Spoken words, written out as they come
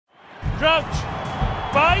Crouch.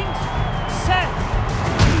 Bind. Set.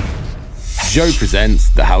 Joe presents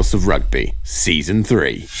The House of Rugby, Season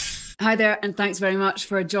 3. Hi there, and thanks very much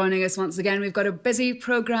for joining us once again. We've got a busy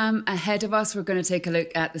programme ahead of us. We're going to take a look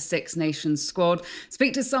at the Six Nations squad,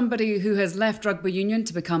 speak to somebody who has left rugby union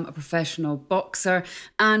to become a professional boxer,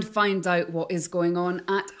 and find out what is going on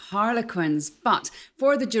at Harlequins. But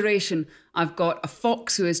for the duration, I've got a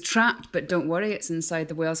fox who is trapped, but don't worry, it's inside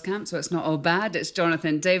the Wales camp, so it's not all bad. It's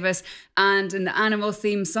Jonathan Davies. And in the animal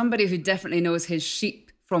theme, somebody who definitely knows his sheep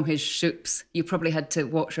from his shoops. You probably had to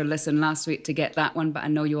watch or listen last week to get that one, but I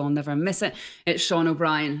know you all never miss it. It's Seán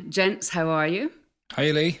O'Brien. Gents, how are you?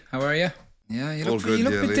 Hi Lee, how are you? Yeah, you look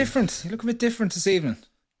a bit different. You look a bit different this evening.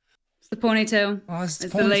 It's the ponytail. Oh, it's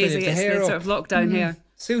the lazy. It's the sort of lockdown hair.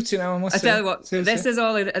 Suits you now, I must say. I tell you what,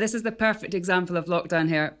 this is the perfect example of lockdown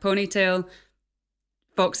hair. Ponytail,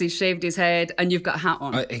 Foxy shaved his head, and you've got a hat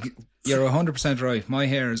on. You're 100% right. My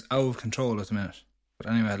hair is out of control at the minute.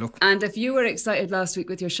 But anyway, look. And if you were excited last week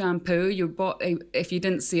with your shampoo, you bought if you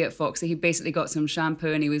didn't see it, Foxy, he basically got some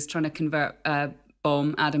shampoo and he was trying to convert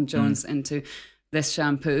Adam Jones into this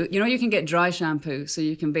shampoo. You know, you can get dry shampoo, so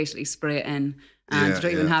you can basically spray it in and you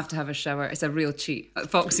don't even have to have a shower. It's a real cheat.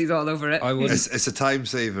 Foxy's all over it. It's a time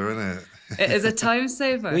saver, isn't it? It is a time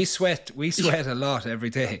saver. We sweat a lot every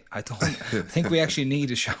day. I don't think we actually need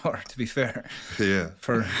a shower, to be fair. Yeah.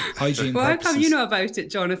 For hygiene Well, purposes. how come you know about it,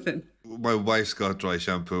 Jonathan? My wife's got dry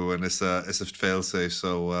shampoo and it's a fail-safe,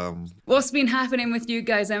 so... What's been happening with you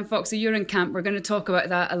guys then, Foxy? You're in camp. We're going to talk about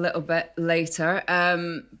that a little bit later.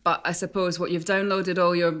 But I suppose you've downloaded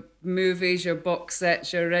all your movies, your box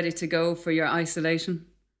sets, you're ready to go for your isolation?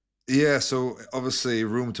 Yeah, so obviously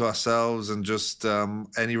room to ourselves and just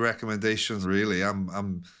any recommendations, really.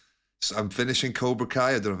 I'm finishing Cobra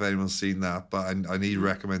Kai. I don't know if anyone's seen that, but I need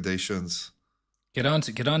recommendations. Get on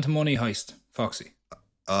to Money Heist, Foxy.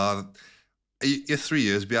 You're 3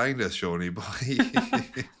 years behind us, Shawnee boy.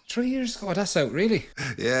 3 years? Oh, that's out, really?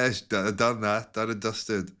 Yeah, I've done that. Done and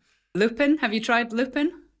dusted. Lupin? Have you tried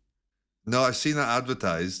Lupin? No, I've seen that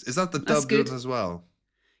advertised. Is that the dubbed one as well?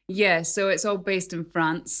 Yeah, so it's all based in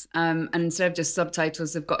France, and instead of just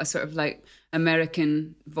subtitles, they've got a sort of like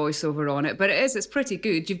American voiceover on it. But it's pretty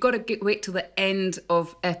good. You've got to wait till the end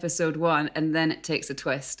of episode 1, and then it takes a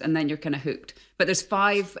twist, and then you're kind of hooked. But there's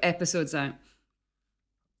 5 episodes out.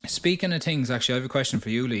 Speaking of things, actually, I have a question for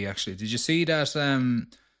you, Lee, actually. Did you see that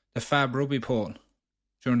the Fab Rugby poll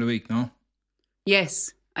during the week, no?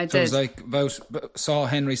 Yes, I did. So it was like saw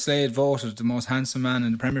Henry Slade voted the most handsome man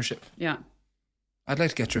in the Premiership. Yeah. I'd like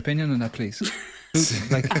to get your opinion on that, please.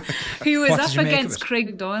 He was up against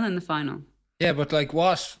Craig Doyle in the final. Yeah, but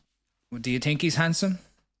what? Do you think he's handsome?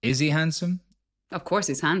 Is he handsome? Of course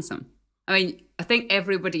he's handsome. I mean, I think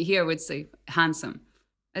everybody here would say handsome.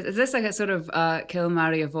 Is this like a sort of kill,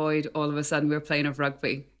 marry, avoid, all of a sudden we're playing of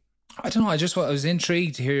rugby? I don't know, I was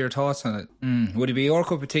intrigued to hear your thoughts on it. Would he be your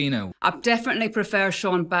cup of tea now? I definitely prefer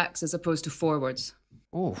Seán backs as opposed to forwards.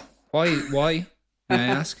 Oh, why? May I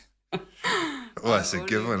ask? Well, it's a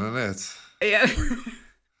given, isn't it? Yeah.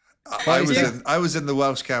 I was in the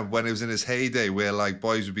Welsh camp when it was in his heyday, where like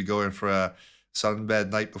boys would be going for a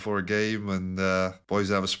sunbed night before a game, and boys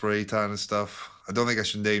would have a spray tan and stuff. I don't think I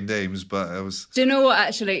should name names, but it was. Do you know what?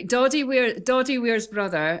 Actually, Doddy Weir's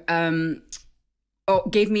brother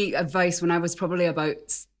gave me advice when I was probably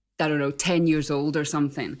about 10 years old or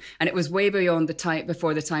something. And it was way beyond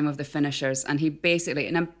before the time of the finishers. And he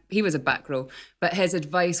basically, he was a back row, but his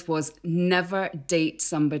advice was never date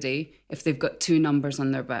somebody if they've got 2 numbers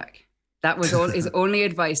on their back. That was all his only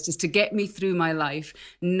advice, just to get me through my life.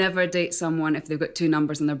 Never date someone if they've got 2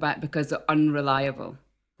 numbers on their back because they're unreliable.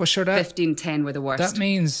 Well, sure, 15-10 were the worst. That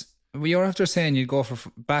means you're after saying you'd go for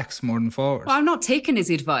backs more than forwards. Well, I'm not taking his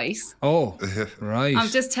advice. Oh, right. I'm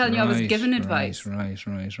just telling you I was given advice. Right.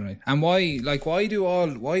 And why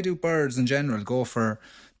do birds in general go for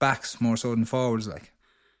backs more so than forwards? Like,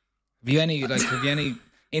 have you any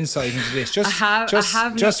insight into this?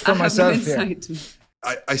 Just for myself here.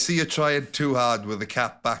 I see you trying too hard with the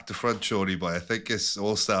cap back to front, Shorty, but I think it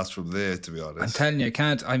all starts from there, to be honest. I'm telling you, I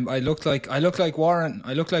can't. I look like Warren.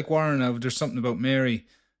 I look like Warren now. There's something about Mary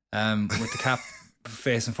with the cap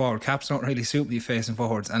facing forward. Caps don't really suit me facing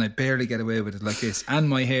forwards, and I barely get away with it like this. And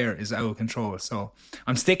my hair is out of control, so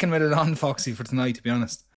I'm sticking with it on Foxy for tonight, to be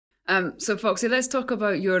honest. So Foxy, let's talk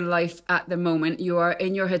about your life at the moment. You are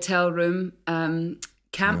in your hotel room.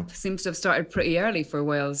 Camp seems to have started pretty early for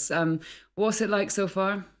Wales. What's it like so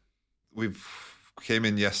far? We've came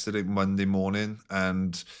in yesterday, Monday morning,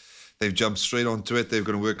 and they've jumped straight onto it. They're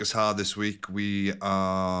going to work us hard this week. We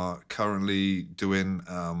are currently doing,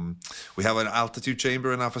 we have an altitude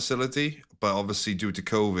chamber in our facility, but obviously due to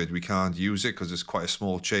COVID, we can't use it because it's quite a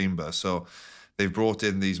small chamber. So they've brought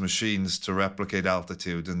in these machines to replicate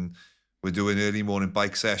altitude, and we're doing early morning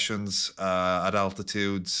bike sessions at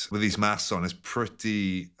altitudes with these masks on. It's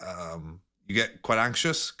pretty, you get quite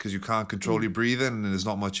anxious because you can't control your breathing and there's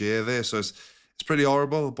not much air there. So it's pretty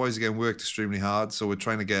horrible. The boys are getting worked extremely hard. So we're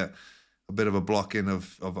trying to get a bit of a block in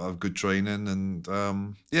of good training. And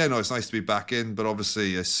it's nice to be back in, but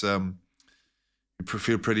obviously it's, you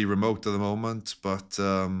feel pretty remote at the moment, but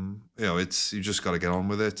you just got to get on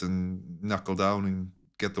with it and knuckle down and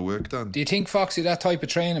get the work done. Do you think, Foxy, that type of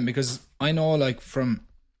training, because I know, like, from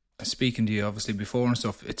speaking to you obviously before and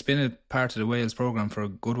stuff, it's been a part of the Wales programme for a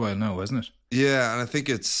good while now, isn't it? Yeah, and I think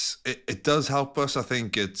it does help us. I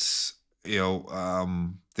think it's,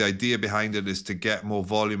 the idea behind it is to get more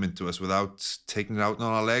volume into us without taking it out on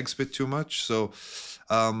our legs a bit too much. So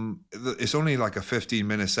it's only like a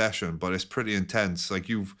 15-minute session, but it's pretty intense. Like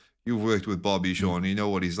you've worked with Bobby, Seán, you know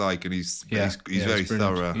what he's like, and he's very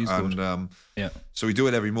thorough. He's and so we do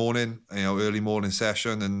it every morning, early morning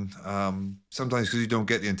session, and sometimes because you don't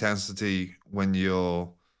get the intensity when you're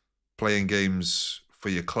playing games for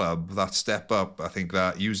your club, that step up, I think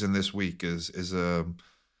that using this week is a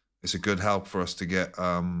good help for us to get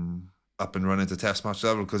up and running to test match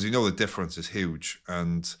level, because the difference is huge,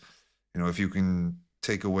 and if you can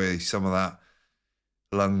take away some of that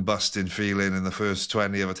lung busting feeling in the first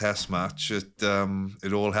 20 of a test match,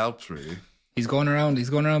 it all helps really. He's going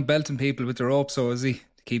around belting people with the rope, so is he,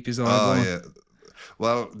 to keep his all going? Yeah.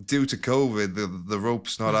 Well, due to COVID, the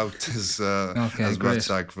rope's not out as much,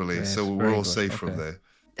 thankfully, yeah, so we're all safe from there.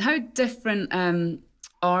 How different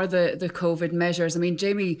are the COVID measures? I mean,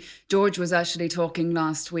 Jamie George was actually talking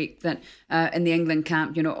last week that in the England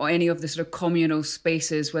camp, or any of the sort of communal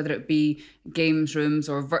spaces, whether it be games rooms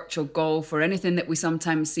or virtual golf or anything that we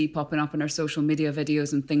sometimes see popping up in our social media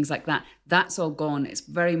videos and things like that, that's all gone. It's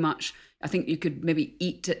very much, I think you could maybe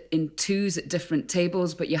eat in twos at different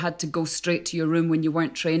tables, but you had to go straight to your room when you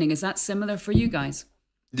weren't training. Is that similar for you guys?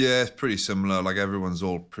 Yeah, it's pretty similar. Like everyone's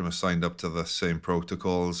all pretty much signed up to the same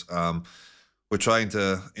protocols. We're trying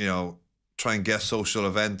to, try and get social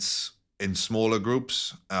events in smaller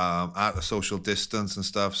groups at a social distance and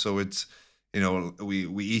stuff. So it's,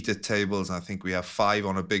 we eat at tables, and I think we have 5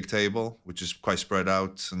 on a big table, which is quite spread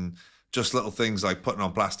out, and just little things like putting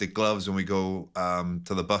on plastic gloves when we go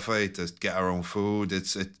to the buffet to get our own food.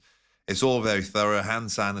 It's all very thorough, hand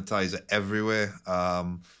sanitizer everywhere.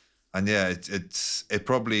 And yeah, it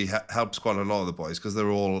probably helps quite a lot of the boys because they're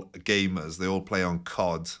all gamers. They all play on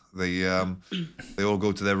COD. They all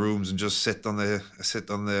go to their rooms and just sit on their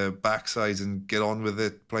backsides and get on with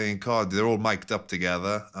it playing COD. They're all mic'd up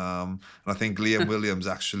together. And I think Liam Williams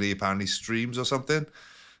actually apparently streams or something.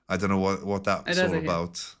 I don't know what that's all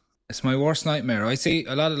about. It's my worst nightmare. I see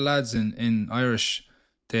a lot of lads in Irish.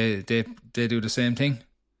 They do the same thing.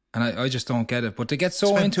 And I just don't get it. But they get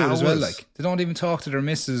so into it as well. Like, they don't even talk to their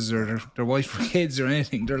missus or their wife or kids or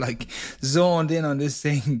anything. They're like zoned in on this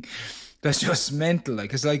thing that's just mental.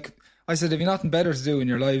 Like, it's like, I said, have you nothing better to do in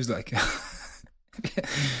your lives? Like,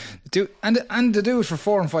 and to do it for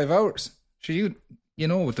 4 and 5 hours. So you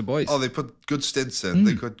with the boys. Oh, they put good stints in.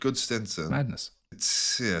 They put good stints in. Madness.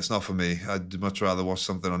 It's not for me. I'd much rather watch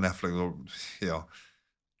something on Netflix or,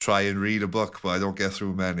 try and read a book, but I don't get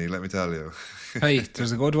through many, let me tell you. Hey,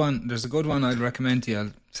 there's a good one I'd recommend to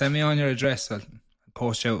you. Send me on your address. I'll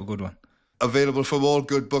post you out a good one. Available from all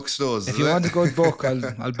good bookstores. If you want a good book,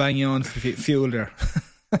 I'll bang you on fuel there.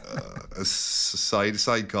 A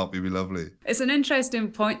side copy would be lovely. It's an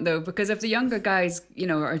interesting point though, because if the younger guys,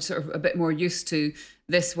 are sort of a bit more used to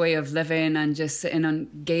this way of living and just sitting on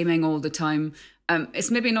gaming all the time,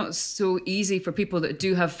 it's maybe not so easy for people that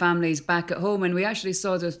do have families back at home. And we actually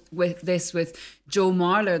saw this with Joe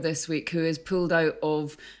Marler this week, who is pulled out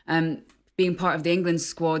of being part of the England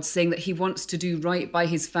squad, saying that he wants to do right by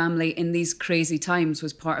his family in these crazy times,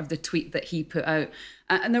 was part of the tweet that he put out.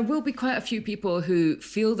 And there will be quite a few people who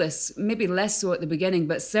feel this, maybe less so at the beginning,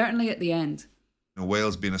 but certainly at the end.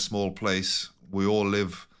 Wales being a small place, we all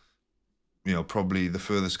live, probably the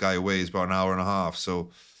furthest guy away is about an hour and a half. So,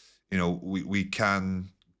 we can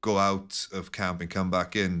go out of camp and come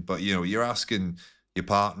back in, but, you're asking your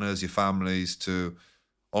partners, your families to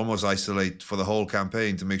almost isolate for the whole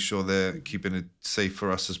campaign to make sure they're keeping it safe for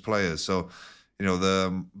us as players. So,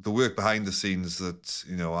 the work behind the scenes that,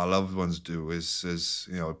 our loved ones do is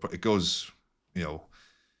it goes,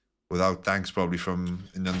 without thanks probably from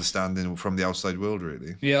an understanding from the outside world,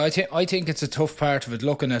 really. Yeah, I think it's a tough part of it,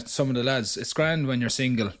 looking at some of the lads. It's grand when you're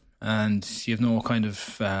single and you have no kind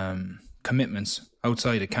of commitments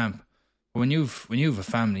outside of camp. But when you've a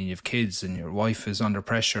family, you have kids, and your wife is under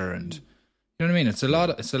pressure, and You know what I mean? It's a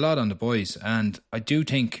lot. It's a lot on the boys, and I do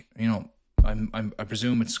think, you know, I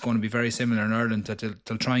presume it's going to be very similar in Ireland, that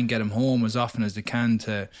they'll try and get them home as often as they can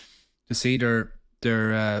to see their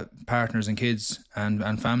partners and kids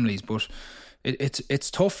and families. But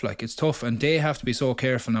it's tough. Like, it's tough, and they have to be so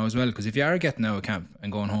careful now as well, because if you are getting out of camp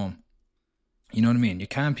and going home, you know what I mean, you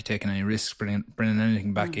can't be taking any risks bringing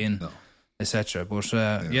anything back in. No. Etc. But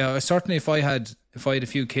certainly if I had a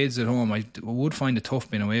few kids at home, I would find it tough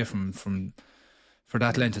being away from for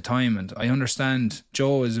that length of time. And I understand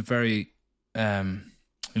Joe is a very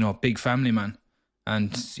big family man,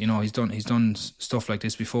 and you know, he's done stuff like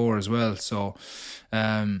this before as well. So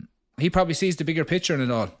he probably sees the bigger picture in it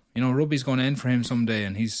all. You know, rugby's going to end for him someday,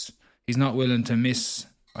 and he's not willing to miss,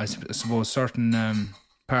 I suppose, certain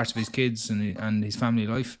parts of his kids and his family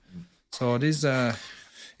life. So it is.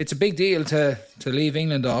 It's a big deal to leave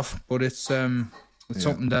England off, but it's something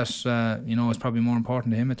that is probably more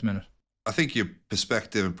important to him at the minute. I think your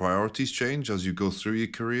perspective and priorities change as you go through your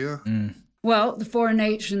career. Well, the four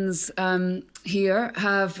nations here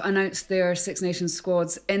have announced their Six Nations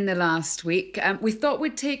squads in the last week. We thought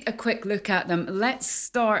we'd take a quick look at them. Let's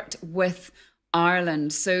start with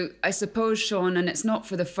Ireland. So I suppose, Seán, and it's not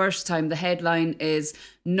for the first time, the headline is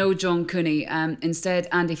no John Cooney. Instead,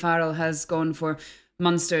 Andy Farrell has gone for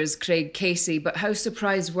Munster's Craig Casey. But how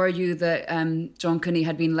surprised were you that John Cooney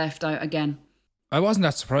had been left out again? I wasn't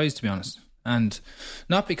that surprised, to be honest. And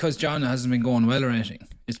not because John hasn't been going well or anything.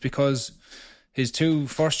 It's because his two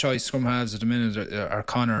first choice scrum halves at the minute are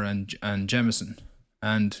Connor and Jemison.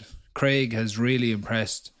 And Craig has really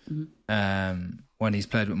impressed when he's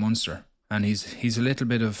played with Munster. And he's a little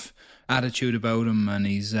bit of attitude about him, and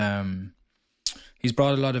he's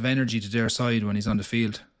brought a lot of energy to their side when he's on the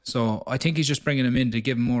field. So I think he's just bringing him in to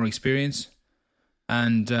give him more experience,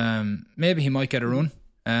 and maybe he might get a run.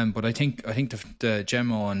 But I think the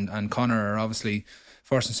Gemmo and Connor are obviously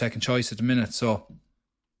first and second choice at the minute. So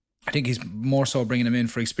I think he's more so bringing him in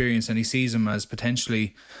for experience, and he sees him as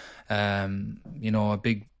potentially, a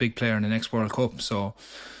big player in the next World Cup. So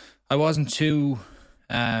I wasn't too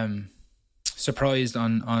surprised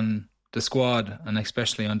on the squad, and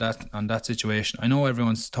especially on that situation. I know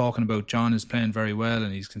everyone's talking about John is playing very well,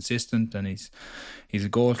 and he's consistent, and he's a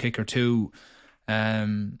goal kicker too.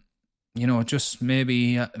 Just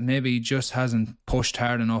maybe just hasn't pushed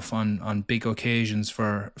hard enough on big occasions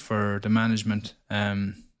for the management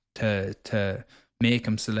to make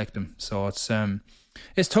him select him. So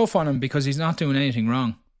it's tough on him because he's not doing anything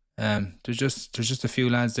wrong. There's just a few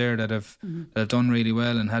lads there that have done really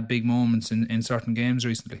well and had big moments in certain games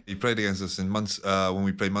recently. He played against us in Munster when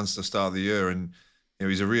we played Munster start of the year, and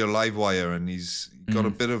he's a real live wire, and he's got a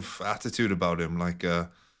bit of attitude about him, like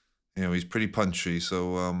he's pretty punchy.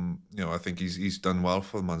 So I think he's done well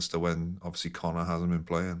for Munster when obviously Connor hasn't been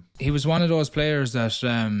playing. He was one of those players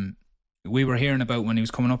that we were hearing about when he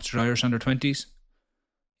was coming up to the Irish under-20s.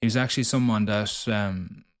 He was actually someone that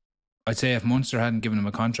I'd say if Munster hadn't given him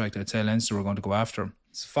a contract, I'd say Leinster were going to go after him.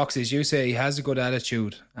 So Foxy, as you say, he has a good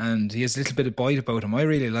attitude, and he has a little bit of bite about him. I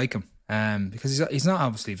really like him because he's not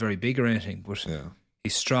obviously very big or anything, but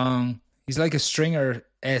he's strong. He's like a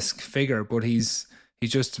Stringer-esque figure, but he's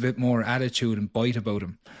just a bit more attitude and bite about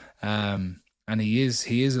him. And he is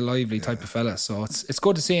a lively type of fella. So it's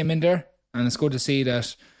good to see him in there, and it's good to see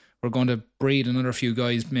that we're going to breed another few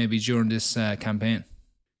guys maybe during this campaign.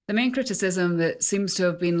 The main criticism that seems to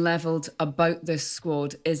have been levelled about this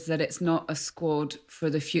squad is that it's not a squad for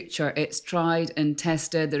the future. It's tried and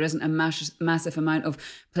tested. There isn't a massive amount of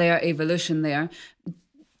player evolution there.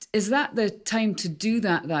 Is that the time to do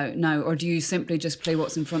that now, or do you simply just play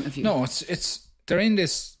what's in front of you? No, it's they're in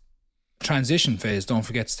this transition phase. Don't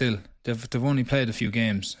forget, still they've only played a few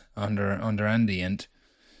games under Andy, and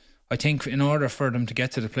I think in order for them to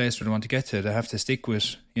get to the place where they want to get to, they have to stick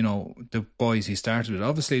with, the boys he started with.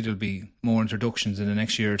 Obviously, there'll be more introductions in the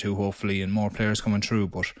next year or two, hopefully, and more players coming through.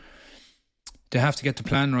 But they have to get the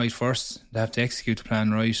plan right first. They have to execute the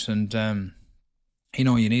plan right, and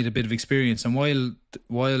you need a bit of experience. And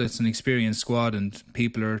while it's an experienced squad and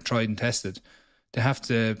people are tried and tested, they have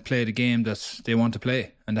to play the game that they want to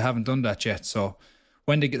play, and they haven't done that yet. So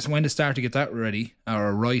when they start to get that ready,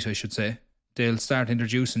 or right, I should say, they'll start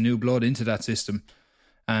introducing new blood into that system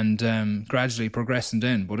and gradually progressing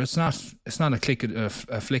then. But it's not a flick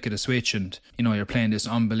of the switch, and you're playing this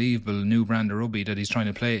unbelievable new brand of rugby that he's trying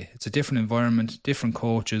to play. It's a different environment, different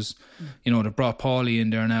coaches. They brought Paulie in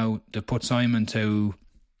there now. They put Simon to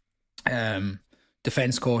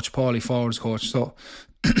defence coach, Paulie forwards coach. So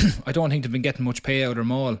I don't think they've been getting much pay out of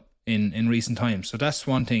them all in recent times. So that's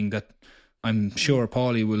one thing that I'm sure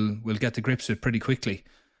Paulie will get the grips with pretty quickly.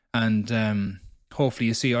 And hopefully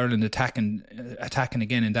you see Ireland attacking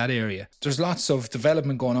again in that area. There's lots of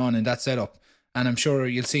development going on in that setup, and I'm sure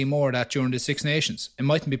you'll see more of that during the Six Nations. It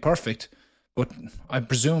mightn't be perfect, but I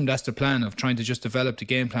presume that's the plan of trying to just develop the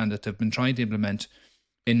game plan that they've been trying to implement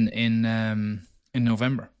in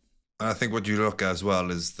November. And I think what you look at as well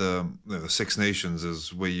is the Six Nations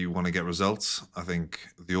is where you want to get results. I think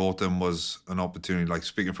the autumn was an opportunity, like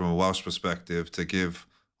speaking from a Welsh perspective, to give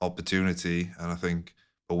opportunity. And I think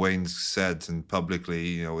what Wayne's said and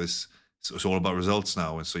publicly, it's all about results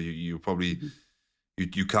now. And so you probably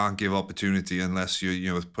you can't give opportunity unless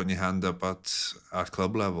you're putting your hand up at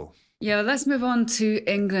club level. Yeah, let's move on to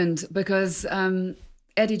England, because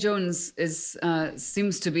Eddie Jones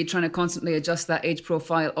seems to be trying to constantly adjust that age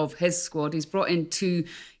profile of his squad. He's brought in two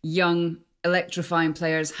young, electrifying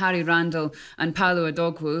players, Harry Randall and Paolo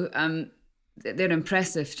Adogwu. They're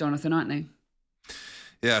impressive, Jonathan, aren't they?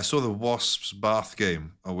 Yeah, I saw the Wasps Bath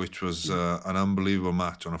game, which was an unbelievable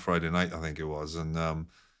match on a Friday night, I think it was. And,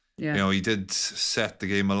 he did set the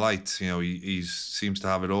game alight. He seems to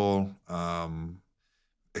have it all.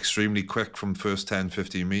 Extremely quick from first 10,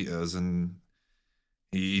 15 metres, and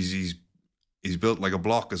he's built like a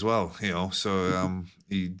block as well, so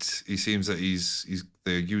he seems that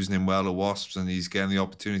they're using him well at Wasps, and he's getting the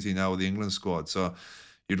opportunity now with the England squad. So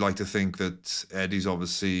you'd like to think that Eddie's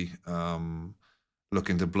obviously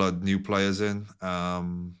looking to blood new players in,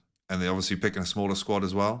 and they're obviously picking a smaller squad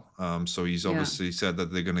as well. So he's obviously said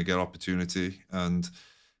that they're going to get opportunity. And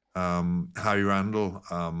Harry Randall,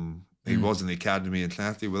 he was in the academy in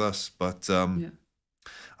Clancy with us, but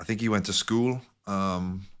I think he went to school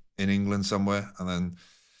in England somewhere, and then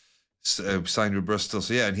signed with Bristol.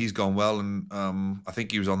 So and he's gone well, and I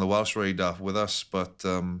think he was on the Welsh radar with us, but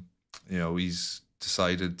he's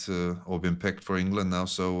decided to or been picked for England now.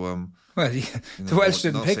 So the Welsh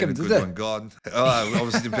didn't pick him, did they?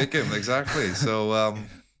 Obviously didn't pick him, exactly. So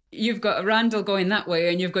you've got Randall going that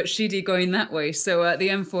way and you've got Sheedy going that way. So the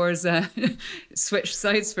M4's switched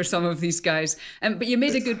sides for some of these guys. But you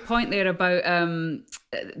made a good point there about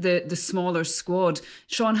the smaller squad.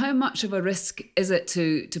 Seán, how much of a risk is it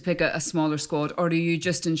to pick a smaller squad, or are you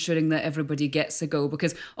just ensuring that everybody gets a go?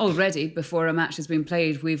 Because already, before a match has been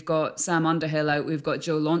played, we've got Sam Underhill out, we've got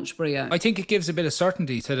Joe Launchbury out. I think it gives a bit of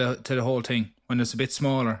certainty to the whole thing when it's a bit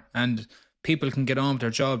smaller, and people can get on with their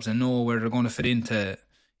jobs and know where they're going to fit into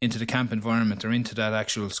the camp environment or into that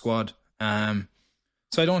actual squad. So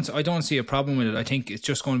I don't see a problem with it. I think it's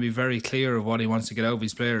just going to be very clear of what he wants to get out of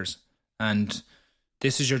his players, and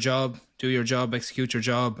this is your job, do your job, execute your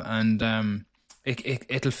job, and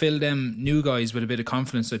it'll fill them new guys with a bit of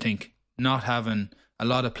confidence, I think, not having a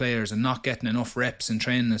lot of players and not getting enough reps and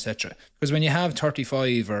training, etc. Because when you have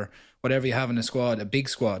 35 or whatever you have in a squad, a big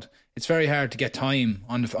squad, it's very hard to get time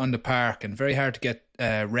on the park, and very hard to get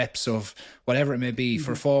reps of whatever it may be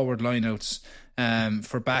for forward lineouts,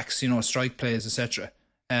 for backs, strike plays, etc.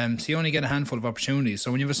 So you only get a handful of opportunities. So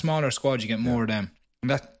when you have a smaller squad, you get more of them, and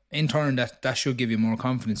that in turn that should give you more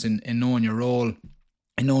confidence in knowing your role,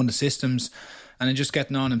 in knowing the systems, and in just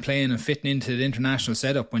getting on and playing and fitting into the international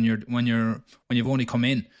setup when you've only come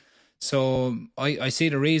in. So I see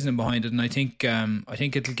the reasoning behind it, and I think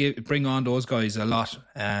it'll bring on those guys a lot,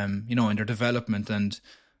 in their development, and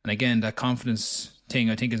again, that confidence thing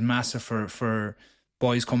I think is massive for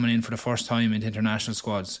boys coming in for the first time into international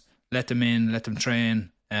squads. Let them in, let them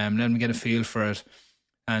train, let them get a feel for it,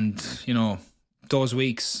 and those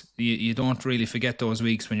weeks you don't really forget those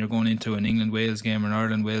weeks when you're going into an England-Wales game or an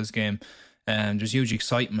Ireland-Wales game. There's huge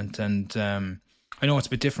excitement, and I know it's a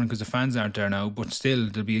bit different because the fans aren't there now, but still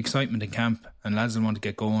there'll be excitement in camp, and lads will want to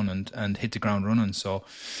get going and hit the ground running. So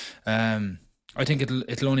I think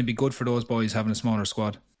it'll only be good for those boys having a smaller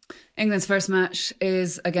squad. England's first match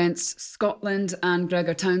is against Scotland, and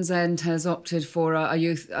Gregor Townsend has opted for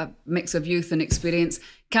a mix of youth and experience.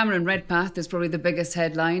 Cameron Redpath is probably the biggest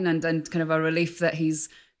headline, and kind of a relief that he's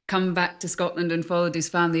come back to Scotland and followed his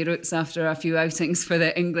family roots after a few outings for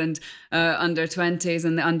the England under-20s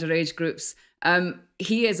and the underage groups.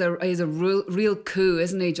 He is a real coup,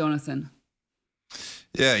 isn't he, Jonathan?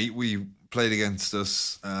 Yeah, we played against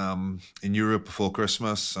us in Europe before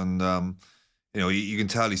Christmas, and you can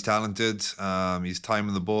tell he's talented. He's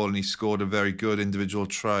timing the ball, and he scored a very good individual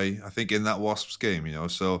try, I think, in that Wasps game.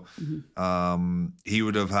 So he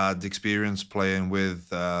would have had experience playing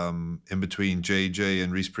with in between JJ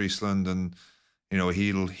and Reece Priestland, and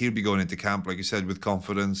he'll be going into camp, like you said, with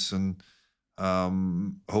confidence and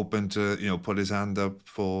hoping to put his hand up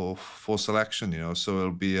for selection. So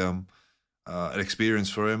it'll be an experience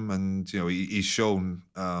for him, and he's shown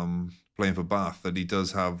playing for Bath that he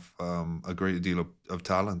does have a great deal of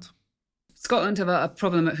talent. Scotland have a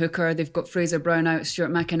problem at hooker. They've got Fraser Brown out, Stuart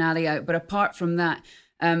McInally out. But apart from that,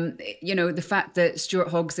 the fact that Stuart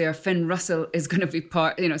Hogg's there, Finn Russell is going to be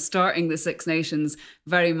starting the Six Nations,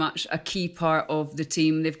 very much a key part of the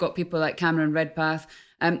team. They've got people like Cameron Redpath.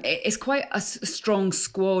 It's quite a strong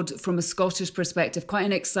squad from a Scottish perspective, quite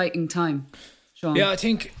an exciting time.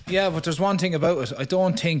 Seán. Yeah, but there's one thing about it.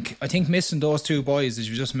 I think missing those two boys, as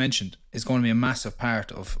you just mentioned, is going to be a massive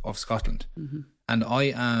part of Scotland. Mm-hmm. And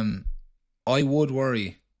I would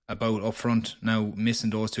worry about up front now missing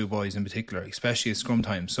those two boys in particular, especially at scrum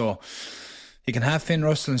time. So you can have Finn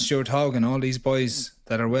Russell and Stuart Hogg and all these boys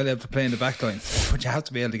that are well able to play in the back line, but you have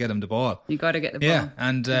to be able to get them the ball. You got to get the ball. Yeah,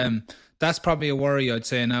 and that's probably a worry, I'd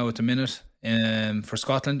say, now at the minute for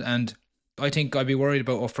Scotland. And I think I'd be worried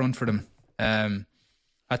about up front for them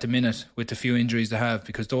at the minute with the few injuries they have,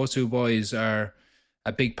 because those two boys are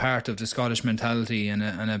a big part of the Scottish mentality and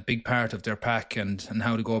a big part of their pack and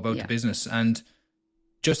how to go about the business. And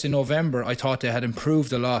just in November, I thought they had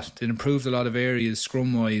improved a lot. They'd improved a lot of areas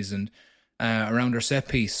scrum-wise and around their set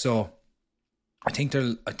piece. So I think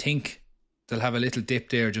they'll have a little dip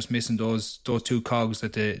there, just missing those two cogs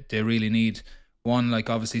that they really need. One, like,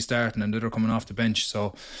 obviously starting, and the other coming off the bench.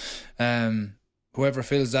 So whoever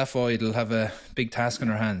fills that void will have a big task on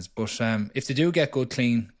their hands. But if they do get good,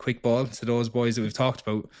 clean, quick ball to those boys that we've talked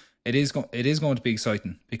about, it is going to be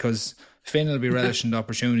exciting, because Finn will be relishing the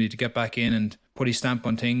opportunity to get back in and put his stamp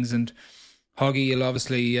on things. And Hoggy will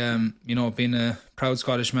obviously, being a proud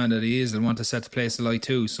Scottish man that he is, will want to set the place alight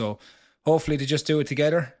too. So hopefully they just do it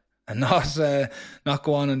together and not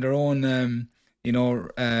go on their own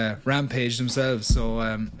rampage themselves.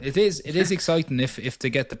 So it is exciting if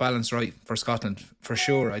they get the balance right for Scotland, for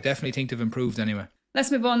sure. I definitely think they've improved anyway.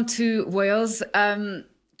 Let's move on to Wales.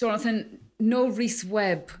 Jonathan, no Rhys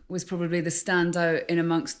Webb was probably the standout in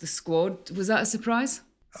amongst the squad. Was that a surprise?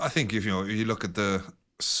 I think if you look at the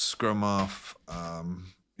scrum half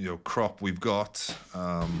crop we've got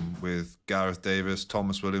with Gareth Davies,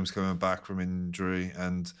 Thomas Williams coming back from injury,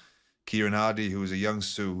 and Kieran Hardy, who's a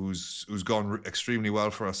youngster who's gone extremely well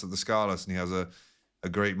for us at the Scarlets, and he has a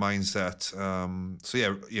great mindset.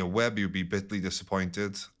 Webb, you'd be bitterly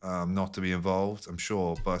disappointed not to be involved, I'm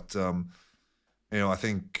sure. But I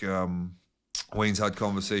think Wayne's had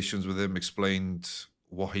conversations with him, explained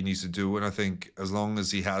what he needs to do, and I think as long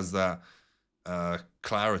as he has that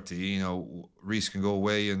clarity, Rhys can go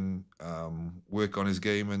away and work on his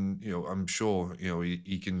game, and I'm sure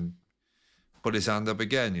he can put his hand up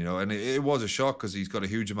again, and it was a shock because he's got a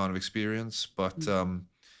huge amount of experience, but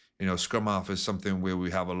scrum half is something where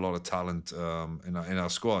we have a lot of talent in our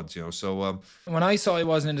squads, so when I saw he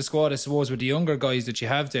wasn't in the squad, I suppose with the younger guys that you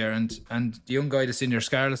have there and the young guy that's in your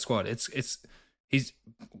Scarlet squad,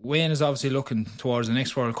 Wayne is obviously looking towards the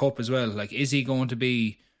next World Cup as well. Like, is he going to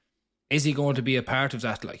be a part of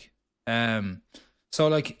that? Like, so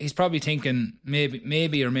like he's probably thinking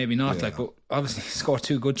maybe or maybe not. Yeah. Like, but obviously he scored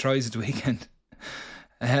 2 good tries at the weekend.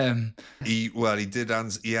 He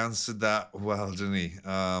answered that well, didn't he?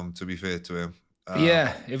 To be fair to him.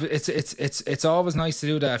 It's always nice to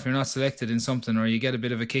do that if you're not selected in something or you get a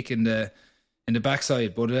bit of a kick in the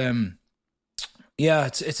backside. But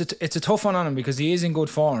it's a tough one on him because he is in good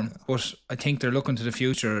form. But I think they're looking to the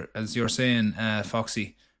future, as you're saying,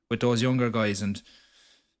 Foxy, with those younger guys, and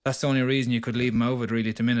that's the only reason you could leave him out of it really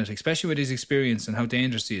at the minute, especially with his experience and how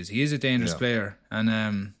dangerous he is. He is a dangerous player,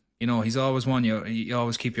 and he's always one you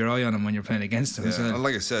always keep your eye on him when you're playing against him. Yeah. And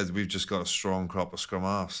like I said, we've just got a strong crop of scrum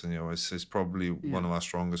halves, and it's probably one of our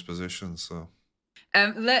strongest positions. So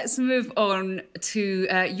let's move on to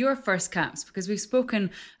your first caps, because we've spoken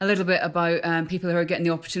a little bit about people who are getting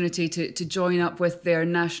the opportunity to join up with their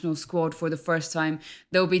national squad for the first time.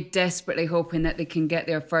 They'll be desperately hoping that they can get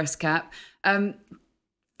their first cap.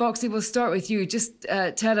 Foxy, we'll start with you. Just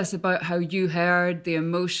tell us about how you heard the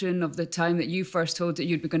emotion of the time that you first told that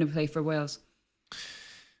you'd be going to play for Wales.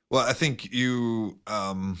 Well, I think you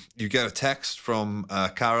get a text from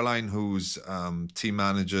Caroline, who's team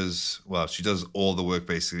managers. Well, she does all the work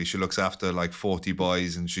basically. She looks after like 40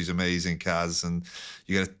 boys, and she's amazing, Kaz. And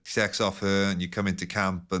you get a text off her, and you come into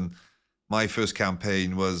camp. And my first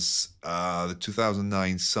campaign was the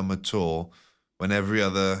 2009 summer tour, when every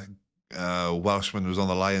other Welshman was on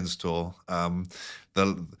the Lions tour.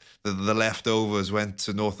 The leftovers went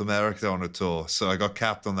to North America on a tour, so I got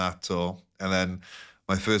capped on that tour. And then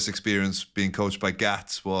my first experience being coached by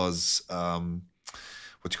Gats was in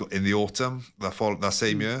the autumn that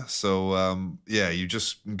same year. So you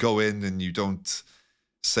just go in and you don't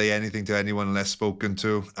say anything to anyone unless spoken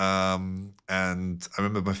to. And I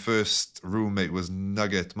remember my first roommate was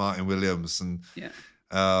Nugget Martin Williams, and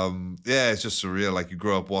It's just surreal. Like, you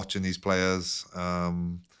grow up watching these players.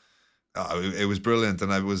 It was brilliant,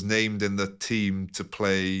 and I was named in the team to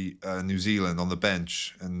play New Zealand on the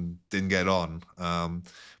bench and didn't get on.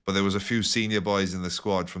 But there was a few senior boys in the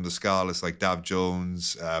squad from the Scarlets, like Dav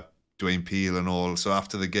Jones, Dwayne Peel and all. So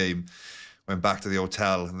after the game, went back to the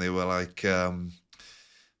hotel and they were like,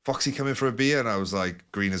 Foxy, come in for a beer? And I was like,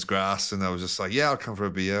 green as grass. And I was just like, yeah, I'll come for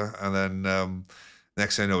a beer. And then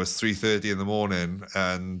next thing I know, it's 3:30 in the morning,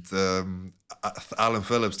 and Alan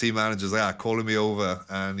Phillips, team manager's like, calling me over,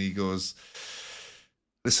 and he goes,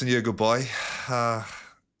 listen, you're a good boy.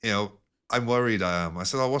 I'm worried, I am. I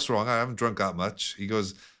said, oh, what's wrong? I haven't drunk that much. He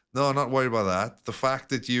goes, no, I'm not worried about that. The fact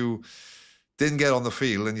that you didn't get on the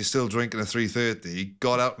field and you're still drinking at 3:30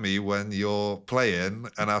 got at me when you're playing,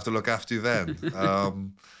 and I have to look after you then.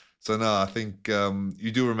 So no, I think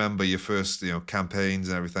you do remember your first, campaigns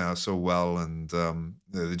and everything else so well, and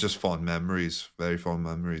they're just fond memories, very fond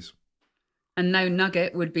memories. And now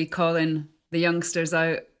Nugget would be calling the youngsters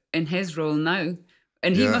out in his role now.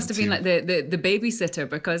 And he must have been like the babysitter,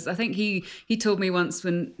 because I think he told me once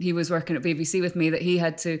when he was working at BBC with me that he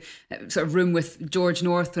had to sort of room with George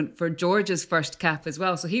North for George's first cap as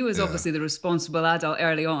well. So he was obviously the responsible adult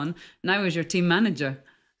early on. Now he's your team manager.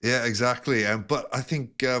 Yeah, exactly. But I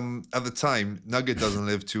think at the time, Nugget doesn't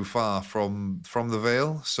live too far from the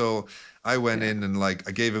Vale. So I went in and I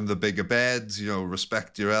gave him the bigger beds,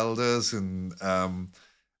 respect your elders. And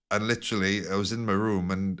literally I was in my room,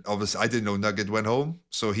 and obviously I didn't know Nugget went home.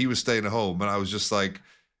 So he was staying at home, and I was just like,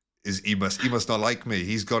 he must not like me.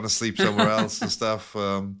 He's gone to sleep somewhere else and stuff.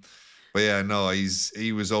 But yeah, no,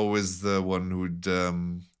 he was always the one who'd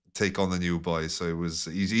take on the new boys. So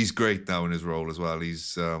he's great now in his role as well. He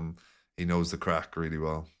knows the crack really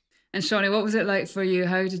well. And Seány, what was it like for you?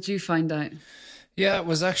 How did you find out? Yeah, it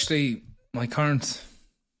was actually my current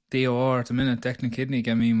DOR at the minute, Declan Kidney,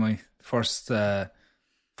 gave me my first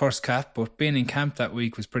cap, but being in camp that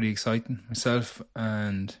week was pretty exciting. Myself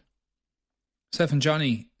and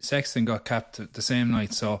Johnny Sexton got capped the same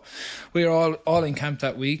night, so we were all in camp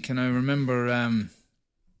that week. And I remember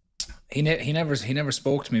he never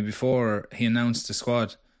spoke to me before he announced the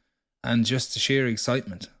squad, and just the sheer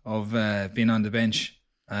excitement of being on the bench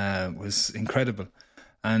was incredible.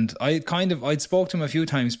 And I'd spoke to him a few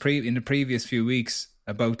times in the previous few weeks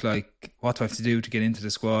about what do I have to do to get into the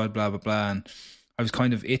squad, blah blah blah, and I was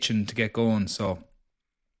kind of itching to get going. So,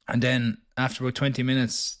 and then after about 20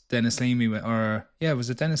 minutes, Dennis Leamy was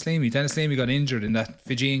it Dennis Leamy? Dennis Leamy got injured in that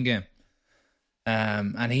Fijian game.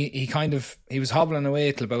 And he was hobbling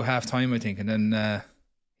away till about half time, I think, and then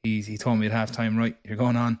he told me at half time, right, you're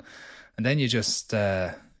going on, and then you just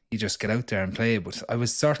get out there and play. But I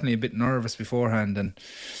was certainly a bit nervous beforehand, and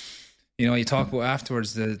you talk about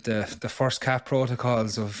afterwards the first cap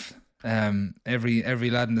protocols of every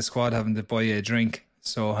lad in the squad having to buy a drink.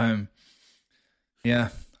 So I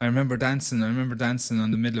remember dancing on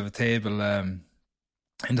the middle of a table in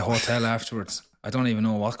the hotel afterwards. I don't even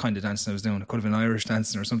know what kind of dancing I was doing. It could have been Irish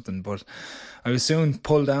dancing or something, but I was soon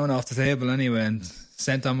pulled down off the table anyway and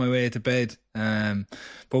sent on my way to bed.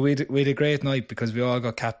 But we had a great night because we all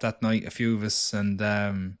got capped that night, a few of us, and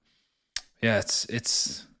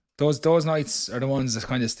it's those nights are the ones that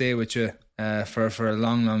kind of stay with you for a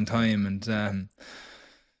long time. And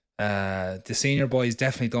the senior boys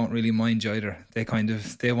definitely don't really mind you either.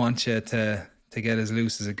 They want you to get as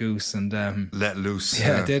loose as a goose and let loose.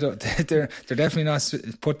 Yeah, they're definitely not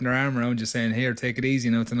putting their arm around you saying, "Here, take it easy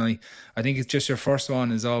now tonight." I think it's just your first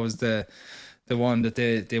one is always the one that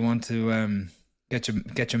they want to get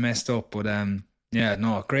you messed up. But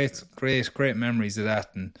great memories of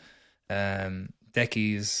that. And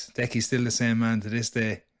Decky's still the same man to this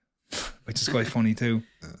day, which is quite funny too.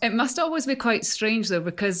 It must always be quite strange though,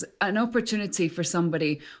 because an opportunity for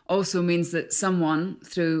somebody also means that someone,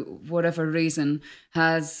 through whatever reason,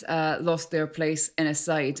 has lost their place in a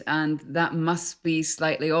side, and that must be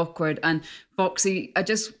slightly awkward. And Foxy, I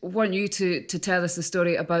just want you to tell us the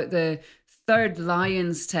story about the third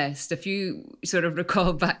Lions test. If you sort of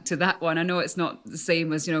recall back to that one, I know it's not the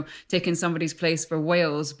same as, taking somebody's place for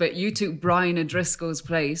Wales, but you took Brian O'Driscoll's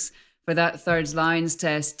place for that third Lions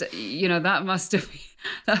test. That must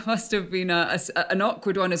have been an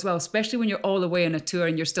awkward one as well, especially when you're all away on a tour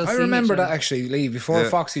and you're still seeing I remember each other. that actually, Lee, before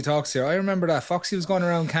Foxy talks here. I remember that Foxy was going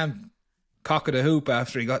around camp cock of the hoop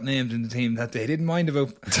after he got named in the team that day. He didn't mind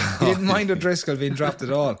O'Driscoll being dropped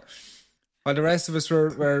at all. While the rest of us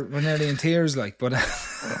were nearly in tears, but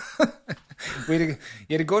you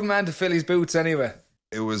had a good man to fill his boots anyway.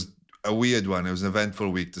 It was a weird one. It was an eventful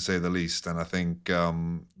week, to say the least. And I think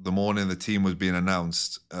the morning the team was being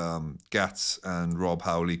announced, Gats and Rob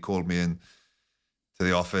Howley called me in to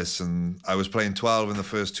the office, and I was playing 12 in the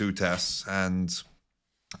first 2 tests, and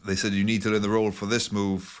they said, you need to learn the role for this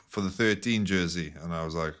move for the 13 jersey. And I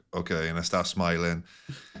was like, okay. And I start smiling,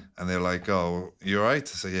 and they're like, oh, you all right? I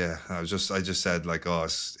said, yeah. And I just said like, oh,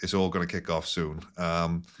 it's all going to kick off soon.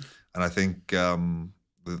 And I think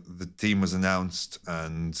the team was announced,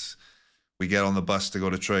 and we get on the bus to go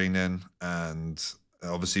to training, and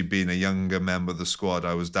obviously being a younger member of the squad,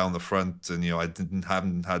 I was down the front, and, I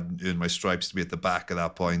hadn't earned my stripes to be at the back at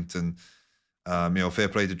that point. And, fair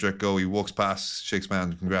play to Dricko. He walks past, shakes my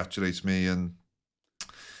hand, congratulates me. And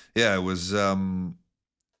yeah, it was, there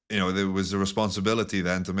was a responsibility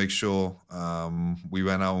then to make sure we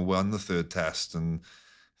went out and won the 3rd test. And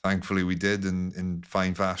thankfully we did in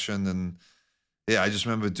fine fashion. And yeah, I just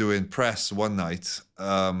remember doing press one night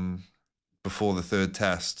before the 3rd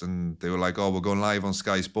test, and they were like, oh, we're going live on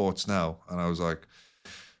Sky Sports now. And I was like,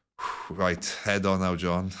 right, head on now,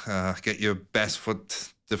 John. Get your best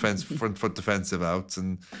front foot defensive out.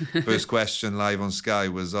 And first question live on Sky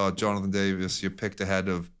was, oh, Jonathan Davies, you're picked ahead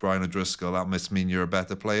of Brian O'Driscoll. That must mean you're a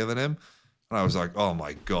better player than him. And I was like, oh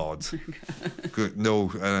my God. Good.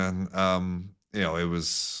 No. And, it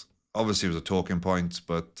was, obviously it was a talking point,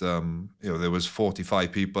 but, there was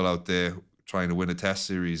 45 people out there trying to win a test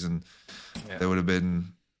series, and there would have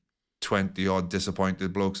been 20 odd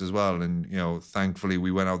disappointed blokes as well. And, thankfully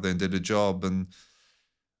we went out there and did a job, and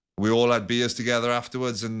we all had beers together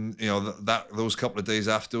afterwards. And, those couple of days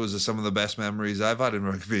afterwards are some of the best memories I've had in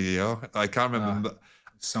rugby. I can't remember,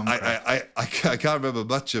 I can't remember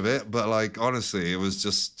much of it, but like, honestly, it was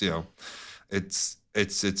just, it's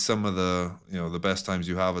some of the, the best times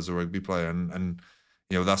you have as a rugby player. And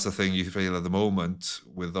that's the thing you feel at the moment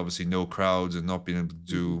with obviously no crowds and not being able to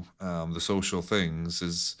do the social things,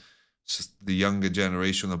 is just the younger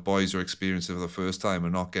generation, the boys are experiencing for the first time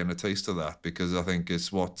and not getting a taste of that, because I think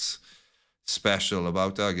it's what's special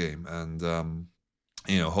about our game. And,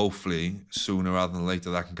 hopefully sooner rather than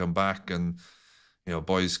later that can come back, and,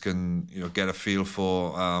 boys can, get a feel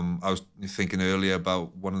for, I was thinking earlier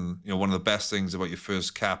about one of the best things about your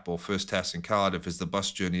first cap or first test in Cardiff is the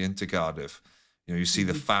bus journey into Cardiff. You see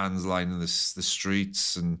the fans lining the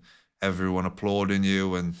streets and everyone applauding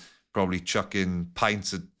you and probably chucking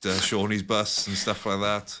pints at Shawnee's bus and stuff like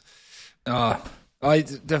that.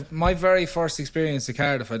 My very first experience at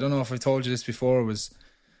Cardiff, I don't know if I told you this before, was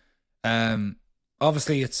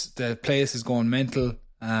obviously the place is going mental.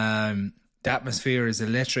 The atmosphere is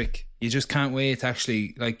electric. You just can't wait to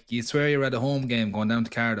actually, like, you'd swear you're at a home game going down to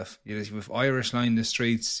Cardiff. You have Irish lining the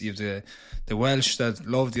streets, you have the Welsh that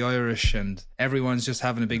love the Irish, and everyone's just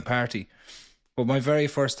having a big party. But my very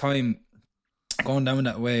first time going down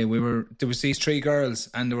that way, there was these 3 girls,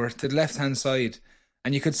 and they were to the left hand side,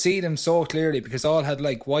 and you could see them so clearly because all had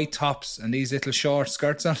like white tops and these little short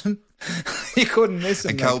skirts on them. You couldn't miss them.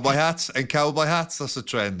 And cowboy hats. That's a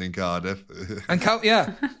trend in Cardiff. And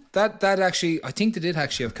that actually, I think they did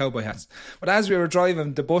actually have cowboy hats. But as we were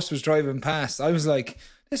driving, the bus was driving past, I was like,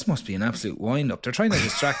 this must be an absolute wind up. They're trying to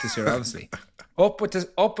distract us here, obviously. Up with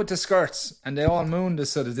the skirts, and they all mooned us,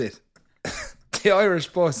 so they did. The Irish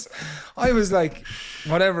bus. I was like,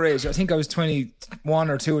 whatever age, I think I was 21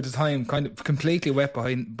 or 2 at the time, kind of completely wet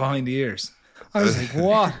behind the ears. I was like,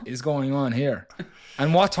 what is going on here?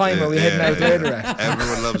 And what time are we heading out later at?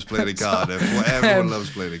 Everyone loves playing in Cardiff. Everyone loves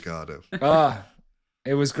playing in Cardiff.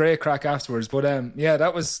 It was great crack afterwards. But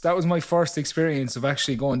that was my first experience of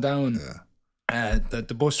actually going down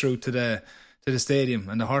the bus route to the stadium,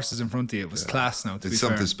 and the horses in front of you. It was class now, to be fair. It's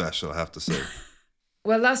something special, I have to say.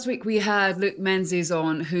 Well, last week we had Luke Menzies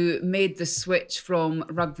on, who made the switch from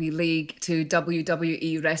rugby league to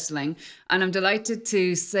WWE wrestling. And I'm delighted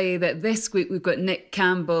to say that this week we've got Nick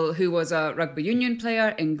Campbell, who was a rugby union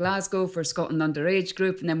player in Glasgow for Scotland underage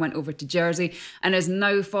group and then went over to Jersey and is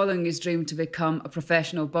now following his dream to become a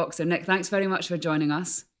professional boxer. Nick, thanks very much for joining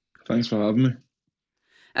us. Thanks for having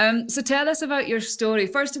me. So tell us about your story.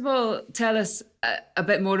 First of all, tell us a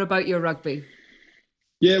bit more about your rugby.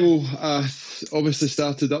 Yeah, well, I obviously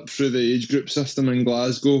started up through the age group system in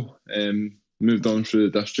Glasgow, moved on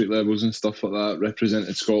through the district levels and stuff like that,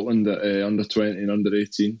 represented Scotland at under 20 and under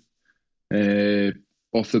 18.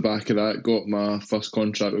 Off the back of that, got my first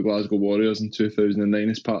contract with Glasgow Warriors in 2009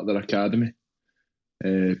 as part of their academy.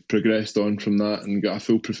 Progressed on from that and got a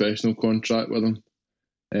full professional contract with them.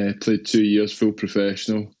 Played 2 years full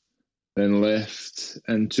professional. Then left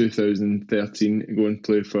in 2013 to go and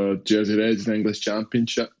play for Jersey Reds in the English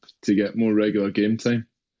Championship to get more regular game time.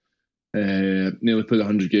 Nearly played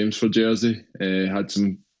 100 games for Jersey. Had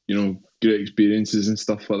some, great experiences and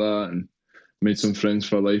stuff like that, and made some friends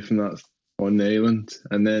for life and that on the island.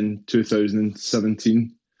 And then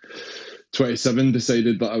 2017, 27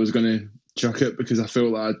 decided that I was going to chuck it because I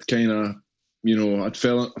felt that I'd kind of, I'd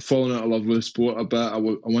fallen out of love with the sport a bit. I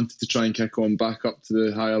wanted to try and kick on back up to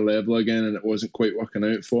the higher level again, and it wasn't quite working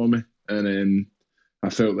out for me. And I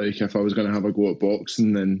felt like if I was going to have a go at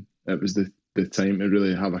boxing, then it was the time to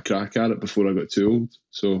really have a crack at it before I got too old.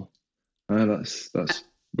 So that's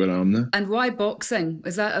where I am now. And why boxing?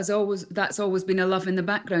 That's always been a love in the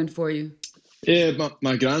background for you? Yeah,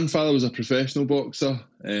 my grandfather was a professional boxer,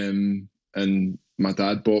 and my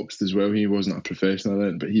dad boxed as well. He wasn't a professional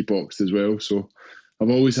then, but he boxed as well. So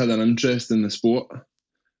I've always had an interest in the sport.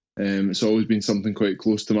 It's always been something quite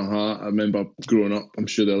close to my heart. I remember growing up, I'm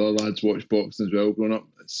sure the other lads watched boxing as well growing up.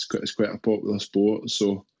 It's quite a popular sport.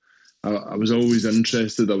 So I was always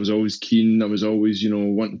interested. I was always keen. I was always,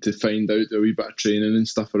 wanting to find out a wee bit of training and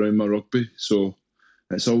stuff around my rugby. So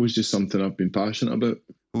it's always just something I've been passionate about.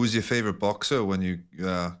 Who was your favourite boxer when you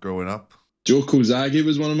growing up? Joe Kozagi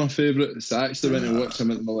was one of my favourites. I actually went to watch him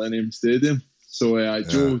at the Millennium Stadium.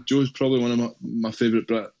 So Joe's probably one of my favourite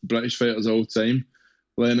British fighters of all time.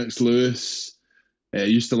 Lennox Lewis. I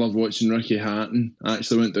used to love watching Ricky Hatton. I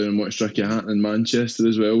actually went down and watched Ricky Hatton in Manchester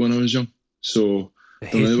as well when I was young. So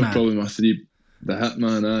they were probably my three. The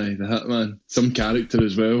Hitman. Some character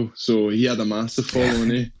as well. So he had a massive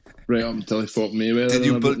following, right up until he fought Mayweather.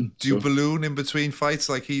 Do you balloon in between fights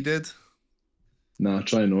like he did? Nah,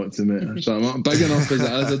 try not to, mate. I'm big enough as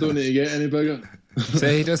it is. I don't need to get any bigger.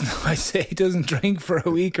 I say he doesn't drink for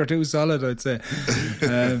a week or two solid, I'd say.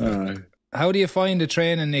 How do you find the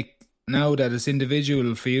training, Nick, now that it's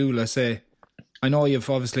individual for you, let's say? I know you've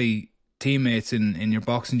obviously teammates in your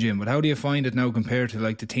boxing gym, but how do you find it now compared to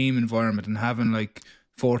like the team environment and having like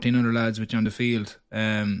 14 other lads with you on the field,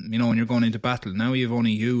 when you're going into battle? Now you've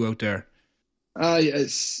only you out there.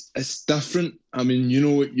 It's different. I mean, you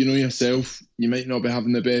know yourself, you might not be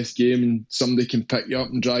having the best game and somebody can pick you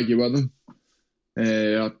up and drag you with them.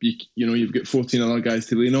 You've got 14 other guys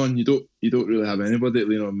to lean on. You don't really have anybody to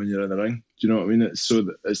lean on when you're in the ring. Do you know what I mean?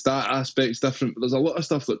 It's that aspect's different, but there's a lot of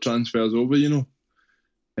stuff that transfers over,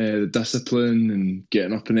 the discipline and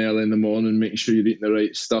getting up and early in the morning, making sure you're eating the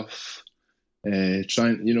right stuff,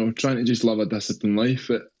 trying to just live a disciplined life.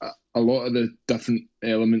 A lot of the different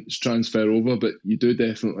elements transfer over, but you do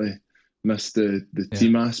definitely miss the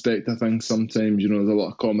team aspect of things sometimes. There's a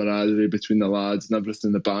lot of camaraderie between the lads and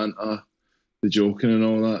everything, the banter, the joking and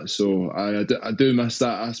all that. So I do miss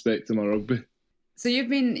that aspect of my rugby. So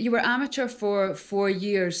you were amateur for 4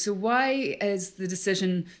 years. So why is the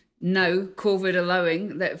decision now, COVID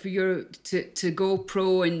allowing, that for you to go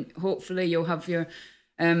pro and hopefully you'll have your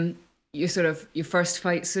first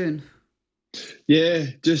fight soon? Yeah,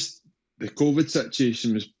 just the COVID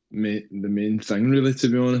situation was the main thing, really, to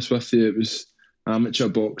be honest with you. It was amateur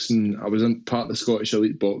boxing. I was in part of the Scottish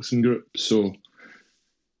Elite Boxing Group, so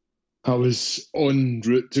I was en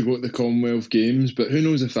route to go to the Commonwealth Games, but who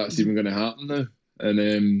knows if that's even going to happen now.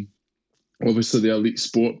 And obviously the elite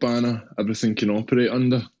sport banner, everything can operate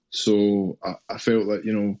under. So I felt like,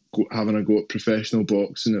 having a go at professional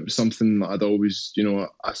boxing, it was something that I'd always,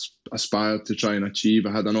 aspired to try and achieve.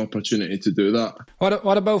 I had an opportunity to do that.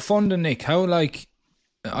 What about funding, Nick? How,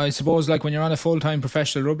 I suppose, when you're on a full-time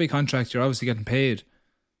professional rugby contract, you're obviously getting paid.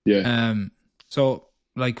 Yeah. So,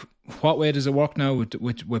 what way does it work now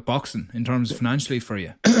with boxing in terms of financially for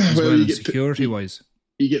you, security-wise?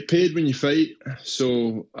 You get paid when you fight,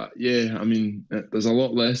 so there's a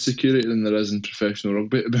lot less security than there is in professional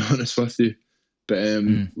rugby, to be honest with you. But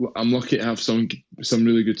I'm lucky to have some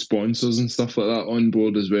really good sponsors and stuff like that on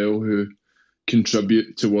board as well, who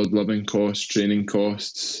contribute toward living costs, training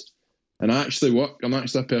costs. And I'm actually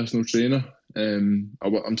a personal trainer.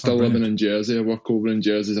 I'm still living in Jersey. I work over in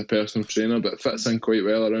Jersey as a personal trainer, but it fits in quite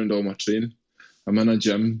well around all my training. I'm in a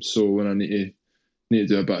gym, so when I need to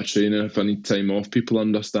do a bit of training, if I need time off, people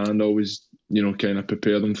understand. Always, kind of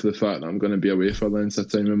prepare them for the fact that I'm going to be away for lengths of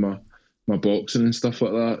time in my boxing and stuff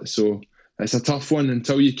like that. So it's a tough one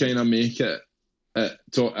until you kind of make it at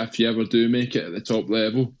top. If you ever do make it at the top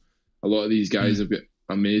level, a lot of these guys have got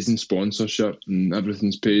amazing sponsorship and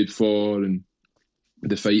everything's paid for, and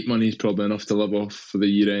the fight money is probably enough to live off for the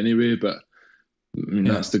year anyway. But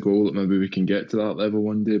that's the goal, that maybe we can get to that level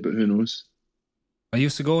one day, but who knows. I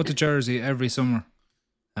used to go to Jersey every summer.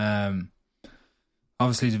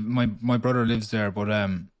 Obviously my brother lives there, but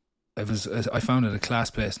I found it a class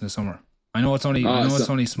place in the summer. I know it's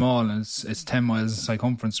only small and it's 10 miles in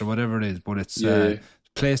circumference or whatever it is, but it's a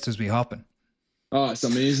place to be hopping. Oh, it's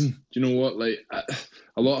amazing. Do you know what?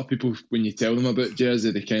 A lot of people, when you tell them about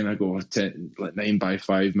Jersey, they kind of go 9 by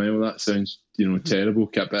 5 mile. That sounds terrible,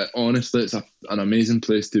 but honestly, it's an amazing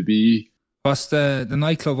place to be. What's the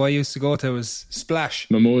nightclub I used to go to was Splash.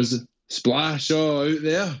 Mimosa. Splash, out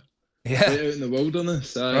there. Yeah. Right out in the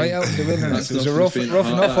wilderness. Right out in the wilderness. It was a That's rough nothing faint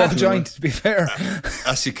enough heart, old joint, to be fair.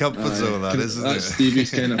 That's your comfort zone, that, isn't That's it? Stevie's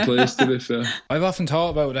kind of place, to be fair. I've often thought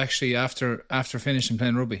about, actually, after finishing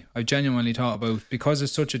playing rugby, I've genuinely thought about, because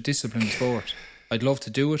it's such a disciplined sport, I'd love to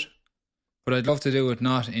do it, but I'd love to do it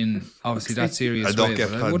not in, obviously, that serious I don't way. get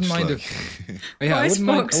But I wouldn't mind punched, it. Yeah, I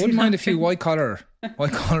wouldn't mind a few white collar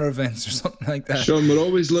events or something like that. Sean, we're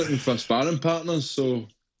always looking for sparring partners, so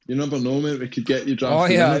you never know, mate. We could get you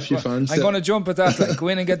drafted in if you fancy. I'm going to jump at that. Like, go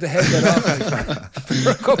in and get the headset off for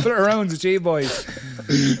a couple of rounds, G boys.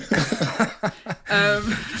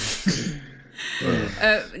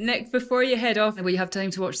 Nick, before you head off, will you have time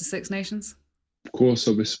to watch the Six Nations? Of course,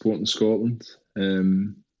 I'll be supporting Scotland.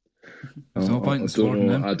 There's no point in supporting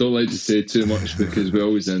them. I don't like to say too much because we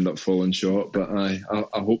always end up falling short, but I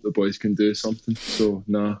hope the boys can do something. So,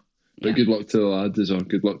 nah. But good luck to the lads as well.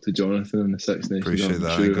 Good luck to Jonathan and the Six Nations. Appreciate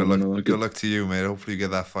that. Sure good luck to you, mate. Hopefully you get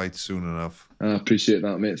that fight soon enough. I appreciate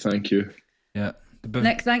that, mate. Thank you. Yeah.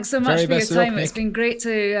 Nick, thanks so much for your time. It's been great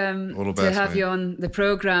to have you on the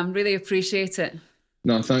programme. Really appreciate it.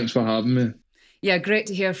 No, thanks for having me. Yeah, great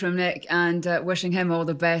to hear from Nick, and wishing him all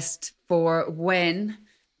the best for when,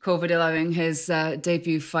 COVID allowing, his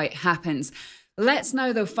debut fight happens. Let's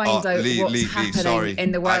now, though, find out what's happening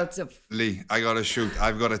in the world of... Lee, I got to shoot.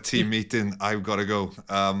 I've got a team meeting. I've got to go.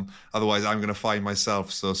 Otherwise, I'm going to find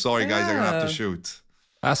myself. So, sorry, guys, I'm going to have to shoot.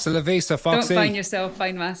 Hasta la vista, Foxy. Don't find yourself,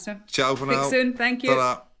 fine master. Ciao for now. Speak soon. Thank you.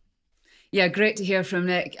 Ta-da. Yeah, great to hear from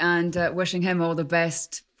Nick, and wishing him all the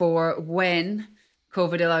best for when,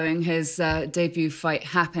 COVID allowing, his debut fight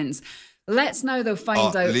happens. Let's now, though,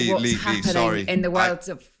 find out what's happening in the world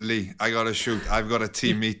of... Lee, I got to shoot. I've got a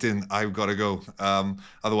team meeting. I've got to go.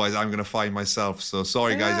 Otherwise, I'm going to find myself. So,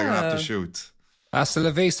 sorry, guys, I'm going to have to shoot. Hasta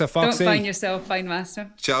la vista, Foxy. Don't find yourself, fine master.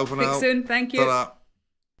 Ciao for now. Speak soon. Thank you. Ta-da.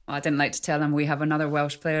 Well, I didn't like to tell him we have another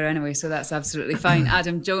Welsh player anyway, so that's absolutely fine.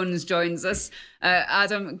 Adam Jones joins us.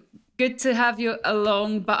 Adam, good to have you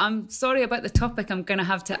along, but I'm sorry about the topic I'm going to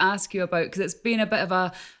have to ask you about, because it's been a bit of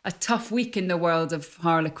a tough week in the world of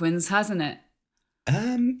Harlequins, hasn't it?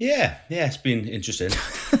 Yeah, it's been interesting,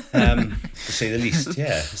 to say the least.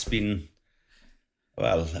 Yeah, it's been,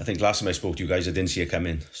 well, I think last time I spoke to you guys, I didn't see it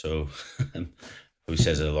coming, so it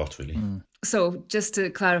says a lot, really. So just to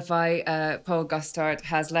clarify, Paul Gustard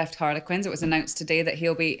has left Harlequins. It was announced today that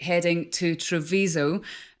he'll be heading to Treviso.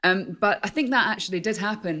 But I think that actually did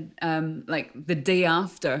happen like the day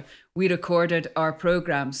after we recorded our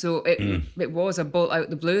programme. So it was a bolt out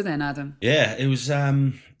the blue then, Adam. Yeah, it was,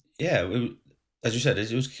 as you said,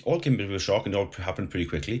 it was all came a bit of a shock, and it all happened pretty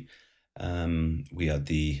quickly. We had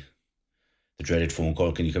the dreaded phone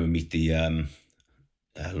call, can you come and meet the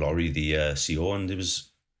Laurie, the CEO, and it was...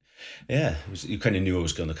 Yeah, you kind of knew it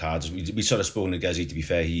was going to the cards. We sort of spoke to Gazzy, to be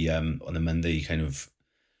fair. He on the Monday, he kind of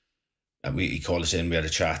he called us in. We had a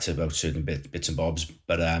chat about certain bits and bobs,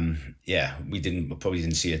 but we probably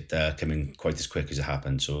didn't see it coming quite as quick as it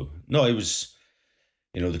happened. So no, it was,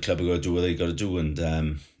 the club are going to do what they got to do, and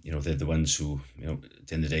they're the ones who, at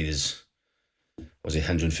the end of the day, there's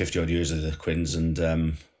 150 odd years of the Quins,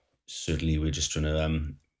 and certainly we're just trying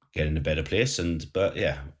to get in a better place. But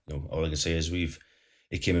all I can say is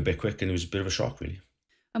it came a bit quick, and it was a bit of a shock, really.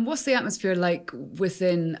 And what's the atmosphere like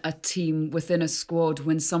within a team, within a squad,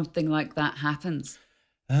 when something like that happens?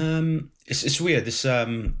 It's weird. It's not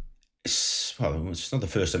the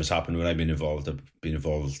first time it's happened when I've been involved. I've been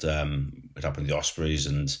involved. It happened to the Ospreys,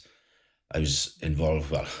 and I was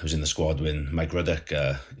involved. Well, I was in the squad when Mike Ruddock,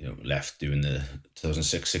 left during the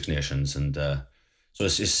 2006 Six Nations, and so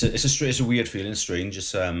it's a weird feeling. It's strange.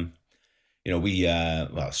 It's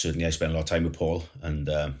certainly I spent a lot of time with Paul, and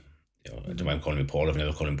I don't mind calling him Paul. I've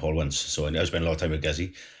never called him Paul once. So I spent a lot of time with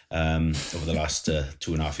Gazzy over the last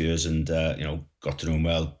 2.5 years, and got to know him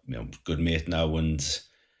well. Good mate now, and so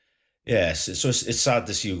it's sad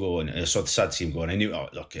to see you go, and it's sad to see him go. And I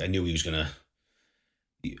knew he was gonna.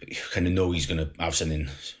 You kind of know he's gonna have something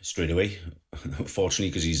straight away. Fortunately,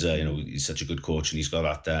 because he's such a good coach, and he's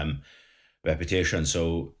got that reputation.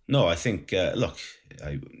 So no, I think I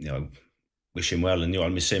wish him well, and I'll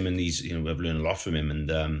miss him, and I've learned a lot from him,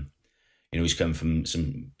 and he's come from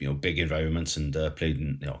some big environments, and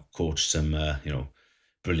played coached some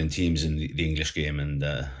brilliant teams in the English game, and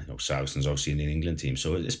Saracens obviously in the England team.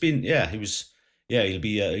 So it's been he'll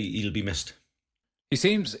be missed. He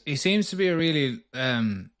seems to be a really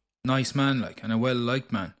nice man, and a well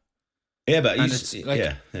liked man. Yeah, but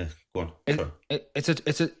go on.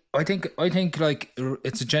 I think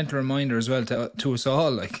it's a gentle reminder as well to us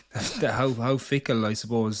all, that how fickle, I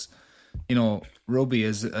suppose, rugby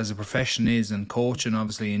as a profession is, and coaching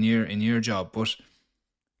obviously in your job. But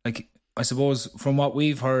I suppose from what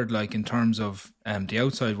we've heard, like in terms of the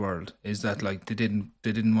outside world, is that like they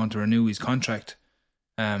didn't want to renew his contract.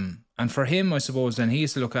 And for him, I suppose, then he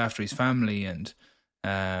has to look after his family and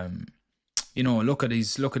look at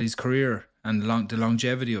his career and the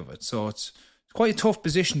longevity of it. So it's quite a tough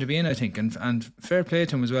position to be in, I think, and fair play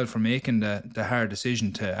to him as well for making the hard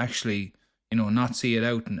decision to actually, not see it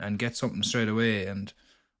out and get something straight away. And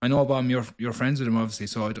I know, Bob, you're friends with him, obviously,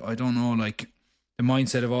 so I don't know like the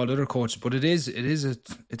mindset of all the other coaches, but it's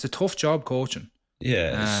a tough job coaching.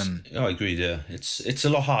 Yeah, I agree. Yeah, it's a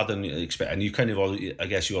lot harder than you expect, and you kind of you're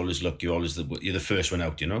the first one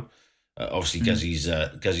out. Obviously,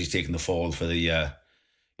 Guzzy's taken the fall for the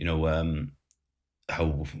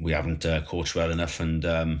how we haven't coached well enough, and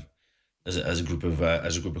as a group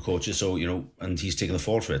of coaches. So and he's taken the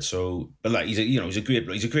fall for it. So, but like he's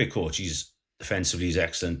a great coach. He's defensively, he's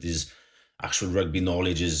excellent. His actual rugby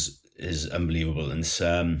knowledge is unbelievable,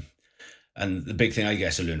 and the big thing I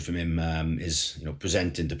guess I learned from him is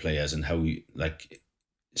presenting to players and how he like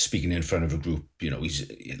speaking in front of a group.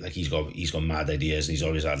 He's got mad ideas, and he's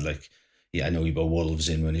always had I know he brought wolves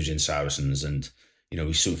in when he was in Saracens, and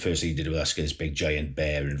first he did it with us, get this big giant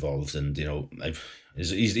bear involved, and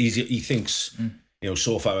he thinks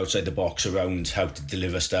so far outside the box around how to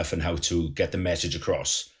deliver stuff and how to get the message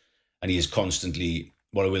across, and he is constantly.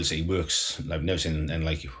 What I will say, he works. I've never seen, and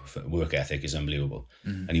work ethic is unbelievable,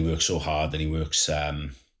 and he works so hard, and he works. We're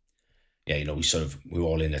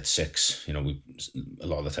all in at 6. A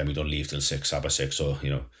lot of the time we don't leave till 6, 6. So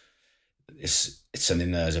it's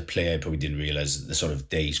something that as a player I probably didn't realize the sort of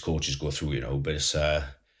days coaches go through. But it's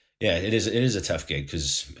it is a tough gig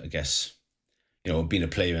because I guess being a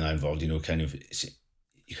player and involved, I don't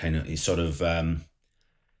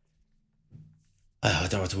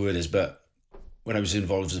know what the word is, but. When I was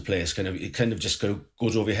involved as a player, it kind of just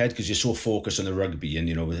goes over your head because you're so focused on the rugby, and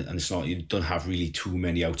and it's not, you don't have really too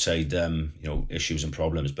many outside issues and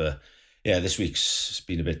problems. But yeah, this week's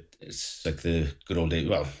been it's like the good old days.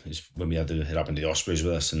 Well, it's when it happened to the Ospreys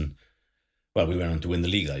with us, and we went on to win the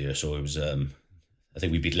league that year. So it was I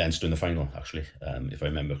think we beat Leinster in the final, actually, if I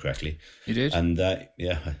remember correctly. You did? And were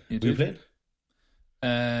you playing?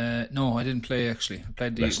 No, I didn't play actually. I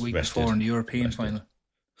played the week before in the European final.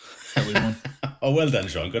 That we won. Oh, well done,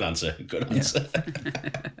 Seán. Good answer.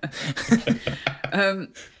 Yeah.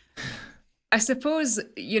 I suppose,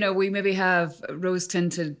 we maybe have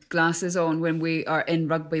rose-tinted glasses on when we are in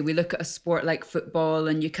rugby. We look at a sport like football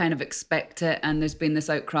and you kind of expect it. And there's been this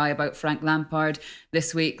outcry about Frank Lampard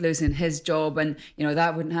this week losing his job. And,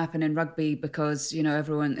 that wouldn't happen in rugby because,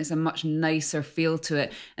 everyone, it's a much nicer feel to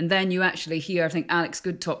it. And then you actually hear, I think Alex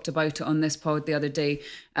Good talked about it on this pod the other day,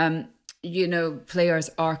 players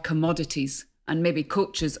are commodities and maybe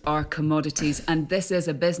coaches are commodities, and this is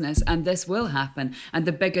a business and this will happen. And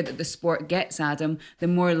the bigger that the sport gets, Adam, the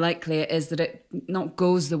more likely it is that it not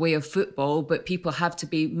goes the way of football, but people have to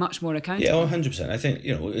be much more accountable. Yeah, 100%. I think,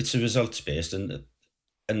 it's a results based, and at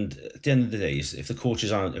the end of the day, if the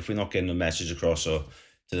coaches if we're not getting a message across or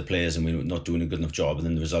to the players and we're not doing a good enough job, and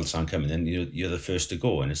then the results aren't coming, then you're the first to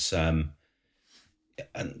go. And it's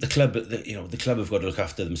and the club, the club have got to look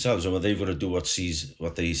after themselves, and they've got to do what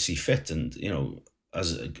they see fit. And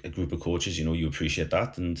as a group of coaches, you appreciate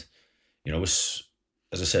that. And it's,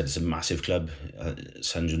 as I said, it's a massive club.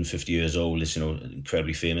 It's 150 years old. It's an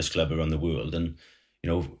incredibly famous club around the world. And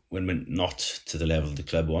when we're not to the level the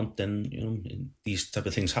club want, then these type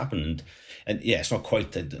of things happen. And yeah, it's not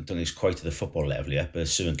quite. I don't think it's quite to the football level yet, but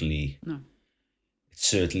certainly. No.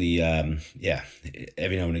 Certainly,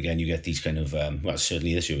 every now and again you get these kind of,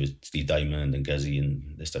 certainly this year with Steve Diamond and Guzzy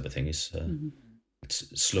and this type of thing. It's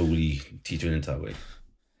slowly teetering into that way.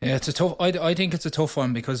 Yeah, it's a tough, I think it's a tough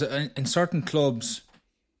one because in certain clubs,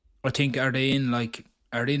 I think are they in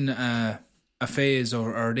a phase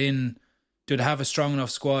or do they have a strong enough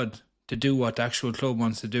squad to do what the actual club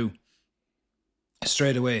wants to do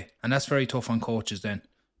straight away? And that's very tough on coaches then,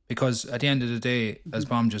 because at the end of the day, as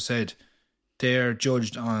Bom just said, they're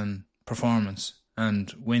judged on performance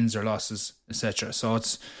and wins or losses, etc. So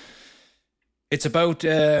it's about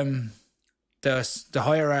the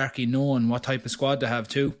hierarchy knowing what type of squad they have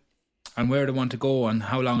too, and where they want to go and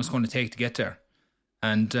how long it's going to take to get there.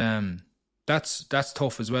 And that's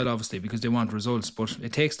tough as well, obviously, because they want results. But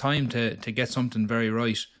it takes time to get something very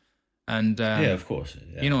right. And of course,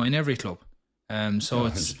 yeah. In every club. So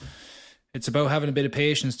it's about having a bit of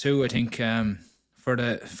patience too, I think. For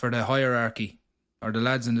the hierarchy, or the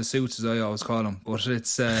lads in the suits, as I always call them. But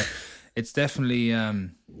it's definitely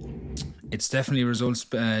results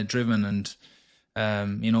driven, and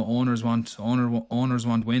owners want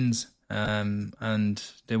wins, and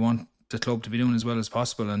they want the club to be doing as well as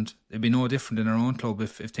possible, and it'd be no different in our own club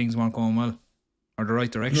if things weren't going well or the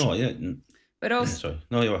right direction. No, yeah. But also, Sorry.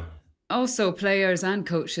 No, you are. Also, players and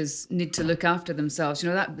coaches need to look after themselves. You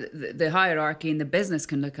know, that the hierarchy in the business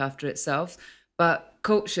can look after itself, but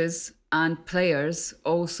coaches and players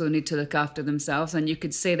also need to look after themselves. And you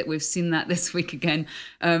could say that we've seen that this week again,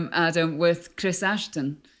 Adam, with Chris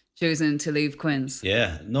Ashton choosing to leave Quins.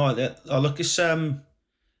 Yeah, no, look, it's I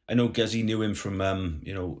know Gezi knew him from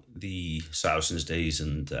the Saracens days,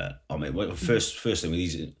 and first thing,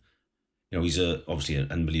 he's obviously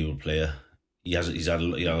an unbelievable player. He's had a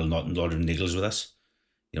lot of niggles with us,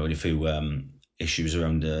 and a few issues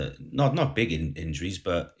around not big injuries,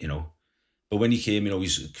 but but when he came,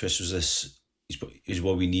 Chris was this. He's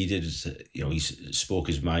what we needed. He spoke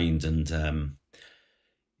his mind, and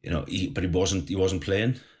but he wasn't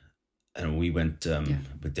playing, and we went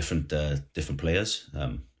with different players.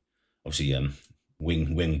 Obviously,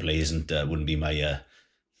 wing plays wouldn't be my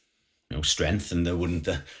strength, and they wouldn't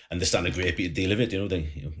understand a great deal of it.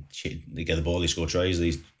 They get the ball, they score tries,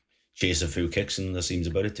 they chase a few kicks, and that seems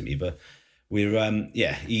about it to me. But we're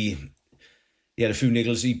he had a few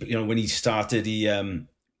niggles. When he started, you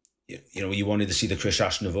wanted to see the Chris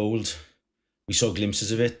Ashton of old. We saw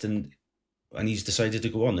glimpses of it, and he's decided to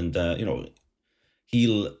go on. And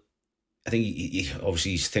I think he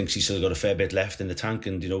obviously thinks he's still got a fair bit left in the tank,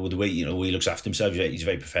 and with the way he looks after himself, he's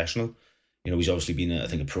very professional. He's obviously been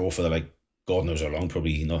a pro for God knows how long,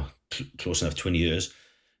 probably close enough 20 years.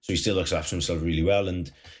 So he still looks after himself really well,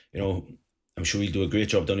 and I'm sure he'll do a great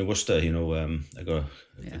job down in Worcester. I got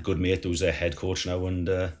a good mate who's their head coach now, and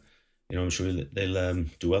I'm sure they'll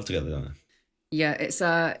do well together. Yeah,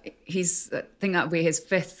 I think that'll be his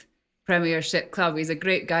 5th Premiership club. He's a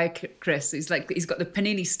great guy, Chris. He's got the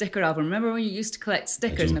Panini sticker album. Remember when you used to collect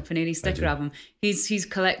stickers in a Panini sticker album? He's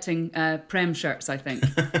collecting Prem shirts, I think.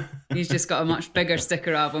 He's just got a much bigger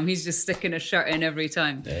sticker album. He's just sticking a shirt in every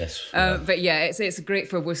time. Yes. But yeah, it's great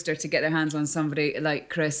for Worcester to get their hands on somebody like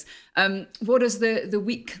Chris. What does the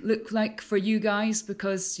week look like for you guys?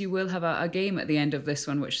 Because you will have a game at the end of this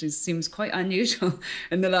one, which seems quite unusual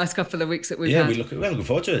in the last couple of weeks that we've had. Yeah, we're looking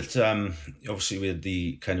forward to it. Obviously, we had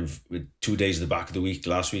with 2 days at the back of the week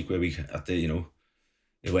last week, where we at the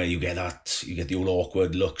where you get the old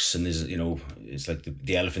awkward looks, and there's it's like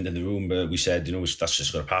the elephant in the room. But we said that's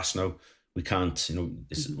just got to pass now. We can't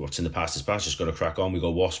what's in the past is past. Just got to crack on. We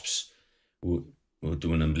got Wasps. We're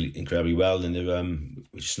doing incredibly well, and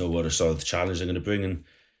we just know what the challenge they're going to bring. And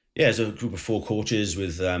yeah, there's a group of 4 coaches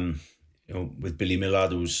with with Billy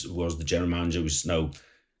Millard, who was the general manager, who's now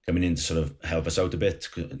coming in to sort of help us out a bit.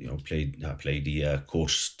 Played the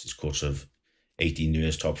coach of 18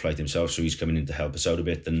 years top flight himself, so he's coming in to help us out a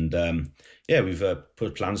bit. And we've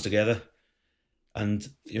put plans together, and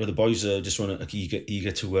the boys just want to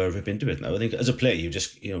eager to rip into it now. I think as a player, you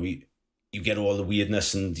just you get all the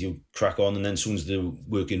weirdness and you crack on, and then as soon as the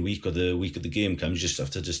working week or the week of the game comes, you just have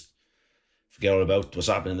to forget all about what's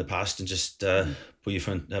happened in the past and just put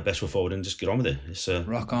your best foot forward and just get on with it. It's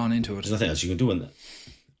rock on into it. There's nothing else you can do. And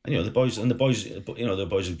the boys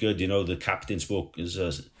are good. The captain spoke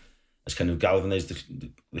as kind of galvanised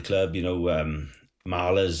the club.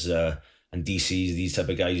 Marlers and DCs, these type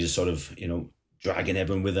of guys are sort of dragging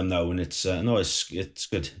everyone with them now, and it's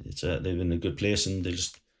good. They're in a good place, and they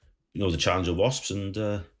just the challenge of Wasps, and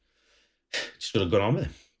just got to go on with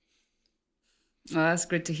it. Well, that's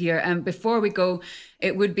good to hear. Before we go,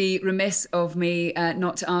 it would be remiss of me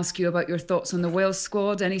not to ask you about your thoughts on the Wales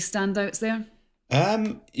squad. Any standouts there?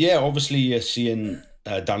 Obviously seeing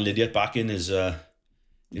Dan Lydiate back in is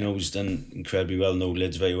he's done incredibly well. Know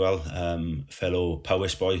Lids very well. Fellow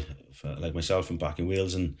Powys boy like myself from back in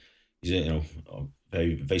Wales, and he's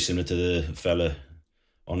very very similar to the fella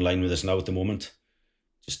online with us now at the moment.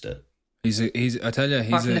 Just I tell you,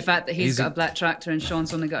 apart from the fact that he's got a black tractor and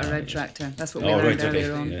Sean's only got a red tractor. That's what we learned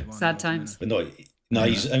earlier on. Yeah. Sad times. But no,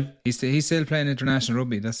 he's still playing international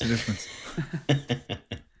rugby. That's the difference.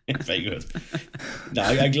 Very good. No,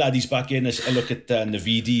 I'm glad he's back in. I look at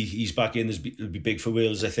Navidi. He's back in. It'll be big for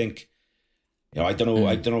Wales, I think. I don't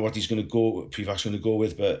know what he's going to go. Privac's going to go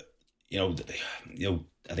with, but I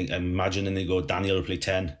think I'm imagining they go. Daniel will play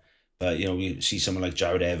 10. But we see someone like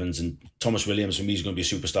Jared Evans and Thomas Williams. For me, he's going to be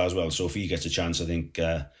a superstar as well. So if he gets a chance, I think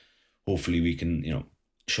hopefully we can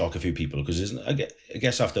shock a few people, because I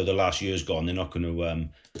guess after the last year's gone, they're not going to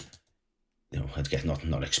I guess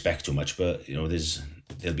not expect too much. But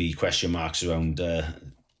there'll be question marks around the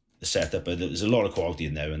setup. But there's a lot of quality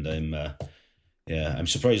in there, and I'm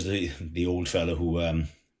surprised the old fella who has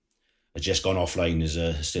just gone offline is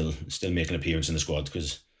still making an appearance in the squad,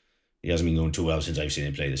 because he hasn't been going too well since I've seen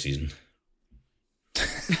him play this season.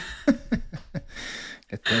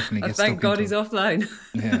 It definitely gets thank God he's offline.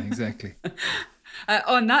 Yeah, exactly.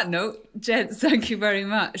 On that note, gents, thank you very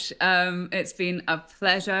much. It's been a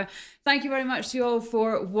pleasure. Thank you very much to you all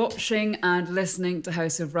for watching and listening to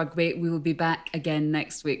House of Rugby. We will be back again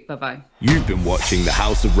next week. Bye-bye. You've been watching the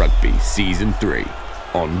House of Rugby Season 3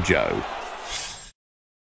 on Joe.